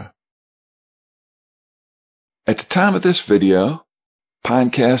 etc. At the time of this video,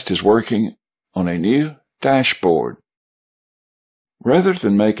 Pinecast is working on a new dashboard. Rather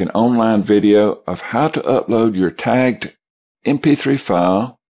than make an online video of how to upload your tagged MP3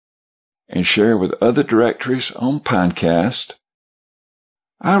 file and share with other directories on Pinecast,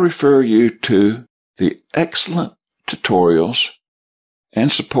 I refer you to the excellent tutorials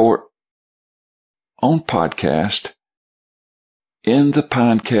and support on podcast in the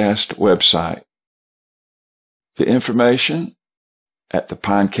Pinecast website. The information at the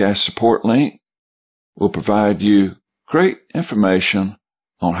Pinecast support link will provide you great information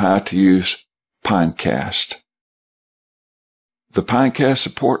on how to use Pinecast. The Pinecast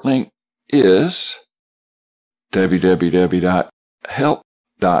support link is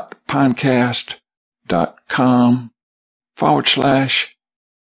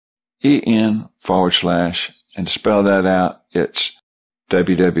www.help.pinecast.com/en/ and to spell that out, it's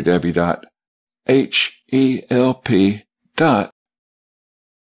www.pinecast.com/en/.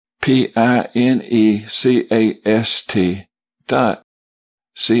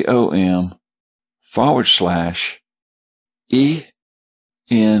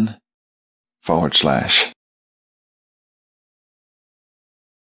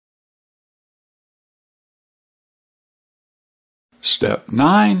 Step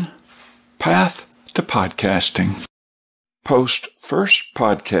 9. Path to podcasting. Post first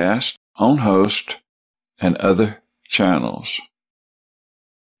podcast on host and other channels.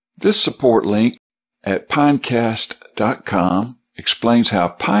 This support link at pinecast.com explains how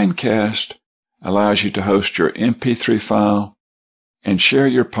Pinecast allows you to host your MP3 file and share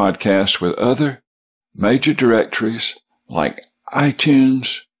your podcast with other major directories like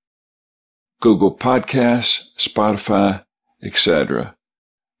iTunes, Google Podcasts, Spotify, etc.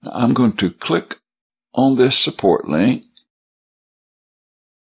 Now I'm going to click on this support link.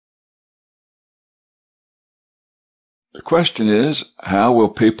 The question is, how will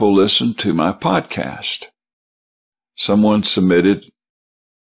people listen to my podcast? Someone submitted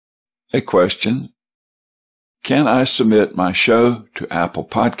a question. Can I submit my show to Apple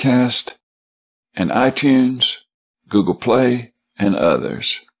Podcast and iTunes, Google Play, and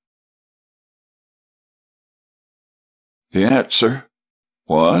others? The answer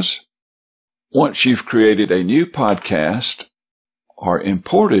was, once you've created a new podcast or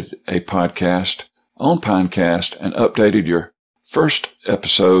imported a podcast on Pinecast and updated your first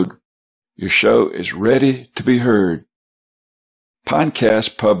episode, your show is ready to be heard.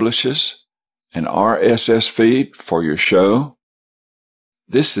 Pinecast publishes an RSS feed for your show.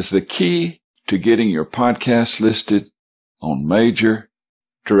 This is the key to getting your podcast listed on major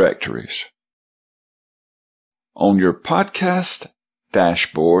directories. On your podcast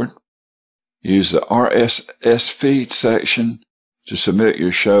dashboard, use the RSS feed section to submit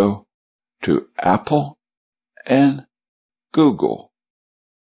your show to Apple and Google.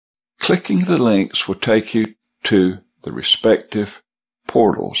 Clicking the links will take you to the respective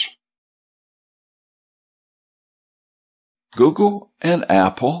portals. Google and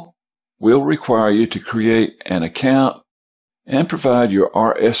Apple will require you to create an account and provide your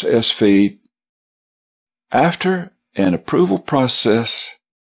RSS feed. After an approval process,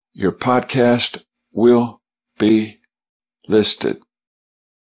 your podcast will be listed.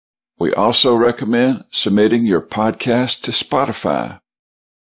 We also recommend submitting your podcast to Spotify.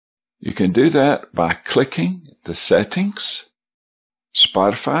 You can do that by clicking the Settings,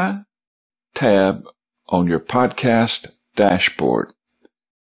 Spotify tab on your podcast dashboard.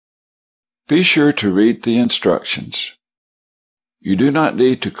 Be sure to read the instructions. You do not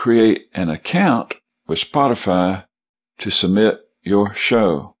need to create an account with Spotify to submit your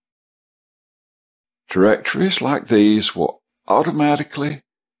show. Directories like these will automatically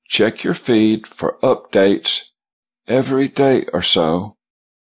check your feed for updates every day or so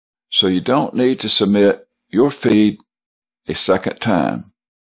you don't need to submit your feed a second time.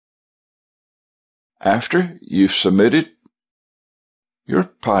 After you've submitted your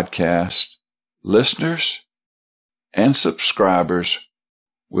podcast, listeners and subscribers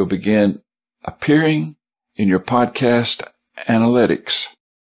will begin appearing in your podcast analytics.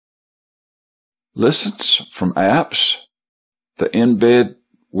 Listens from apps, the embed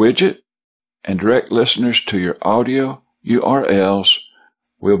widget, and direct listeners to your audio URLs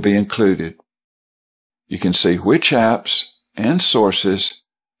will be included. You can see which apps and sources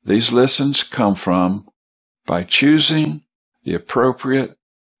these listens come from by choosing the appropriate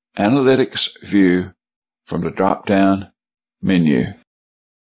analytics view from the drop-down menu.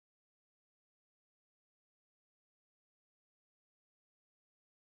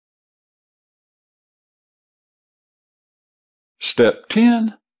 Step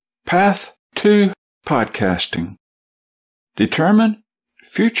 10. Path to podcasting. Determine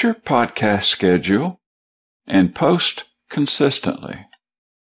future podcast schedule and post consistently.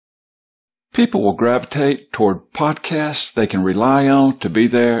 People will gravitate toward podcasts they can rely on to be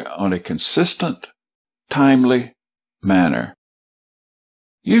there on a consistent, timely manner.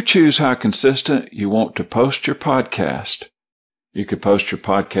 You choose how consistent you want to post your podcast. You could post your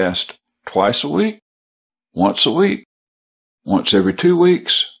podcast twice a week, once every 2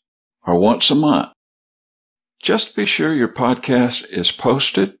 weeks, or once a month. Just be sure your podcast is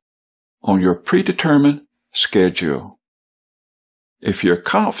posted on your predetermined schedule. If you're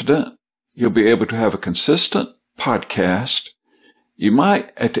confident you'll be able to have a consistent podcast, you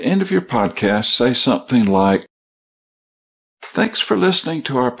might, at the end of your podcast, say something like, "Thanks for listening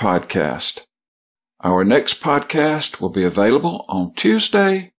to our podcast. Our next podcast will be available on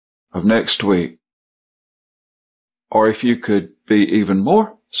Tuesday of next week." Or if you could be even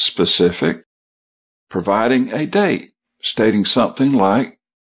more specific, providing a date, stating something like,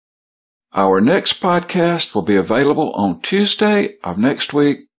 "Our next podcast will be available on Tuesday of next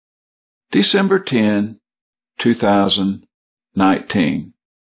week, December 10, 2019.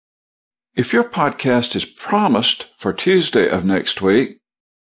 If your podcast is promised for Tuesday of next week,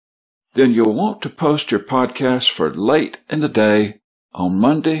 then you'll want to post your podcast for late in the day on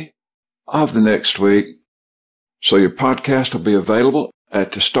Monday of the next week, so your podcast will be available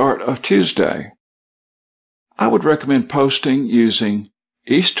at the start of Tuesday. I would recommend posting using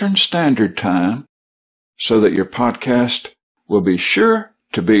Eastern Standard Time so that your podcast will be sure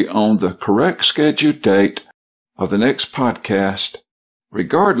to be on the correct scheduled date of the next podcast,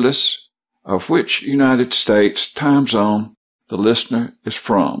 regardless of which United States time zone the listener is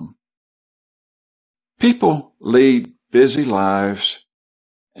from. People lead busy lives,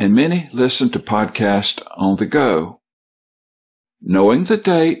 and many listen to podcasts on the go. Knowing the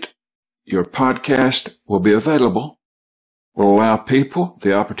date your podcast will be available will allow people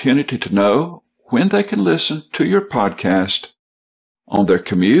the opportunity to know when they can listen to your podcast on their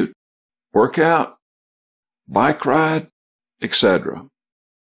commute, workout, bike ride, etc.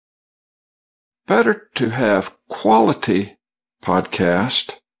 Better to have quality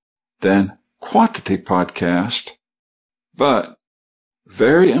podcast than quantity podcast, but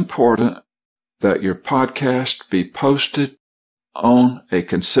very important that your podcast be posted on a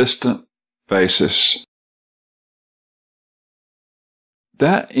consistent basis.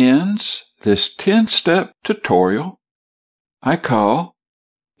 that ends this 10-step tutorial I call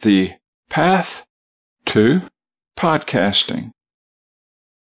the Path to Podcasting.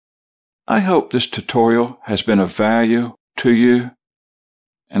 I hope this tutorial has been of value to you,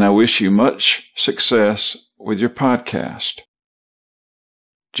 and I wish you much success with your podcast.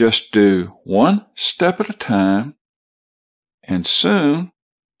 Just do one step at a time, and soon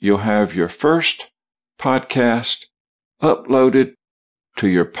you'll have your first podcast uploaded to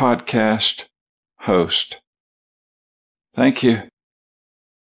your podcast host. Thank you.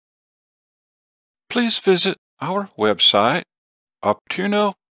 Please visit our website,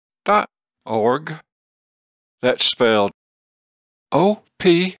 opportuno.org. That's spelled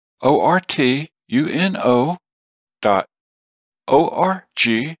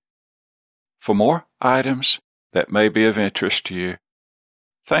OPORTUNO.org for more items that may be of interest to you.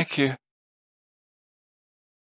 Thank you.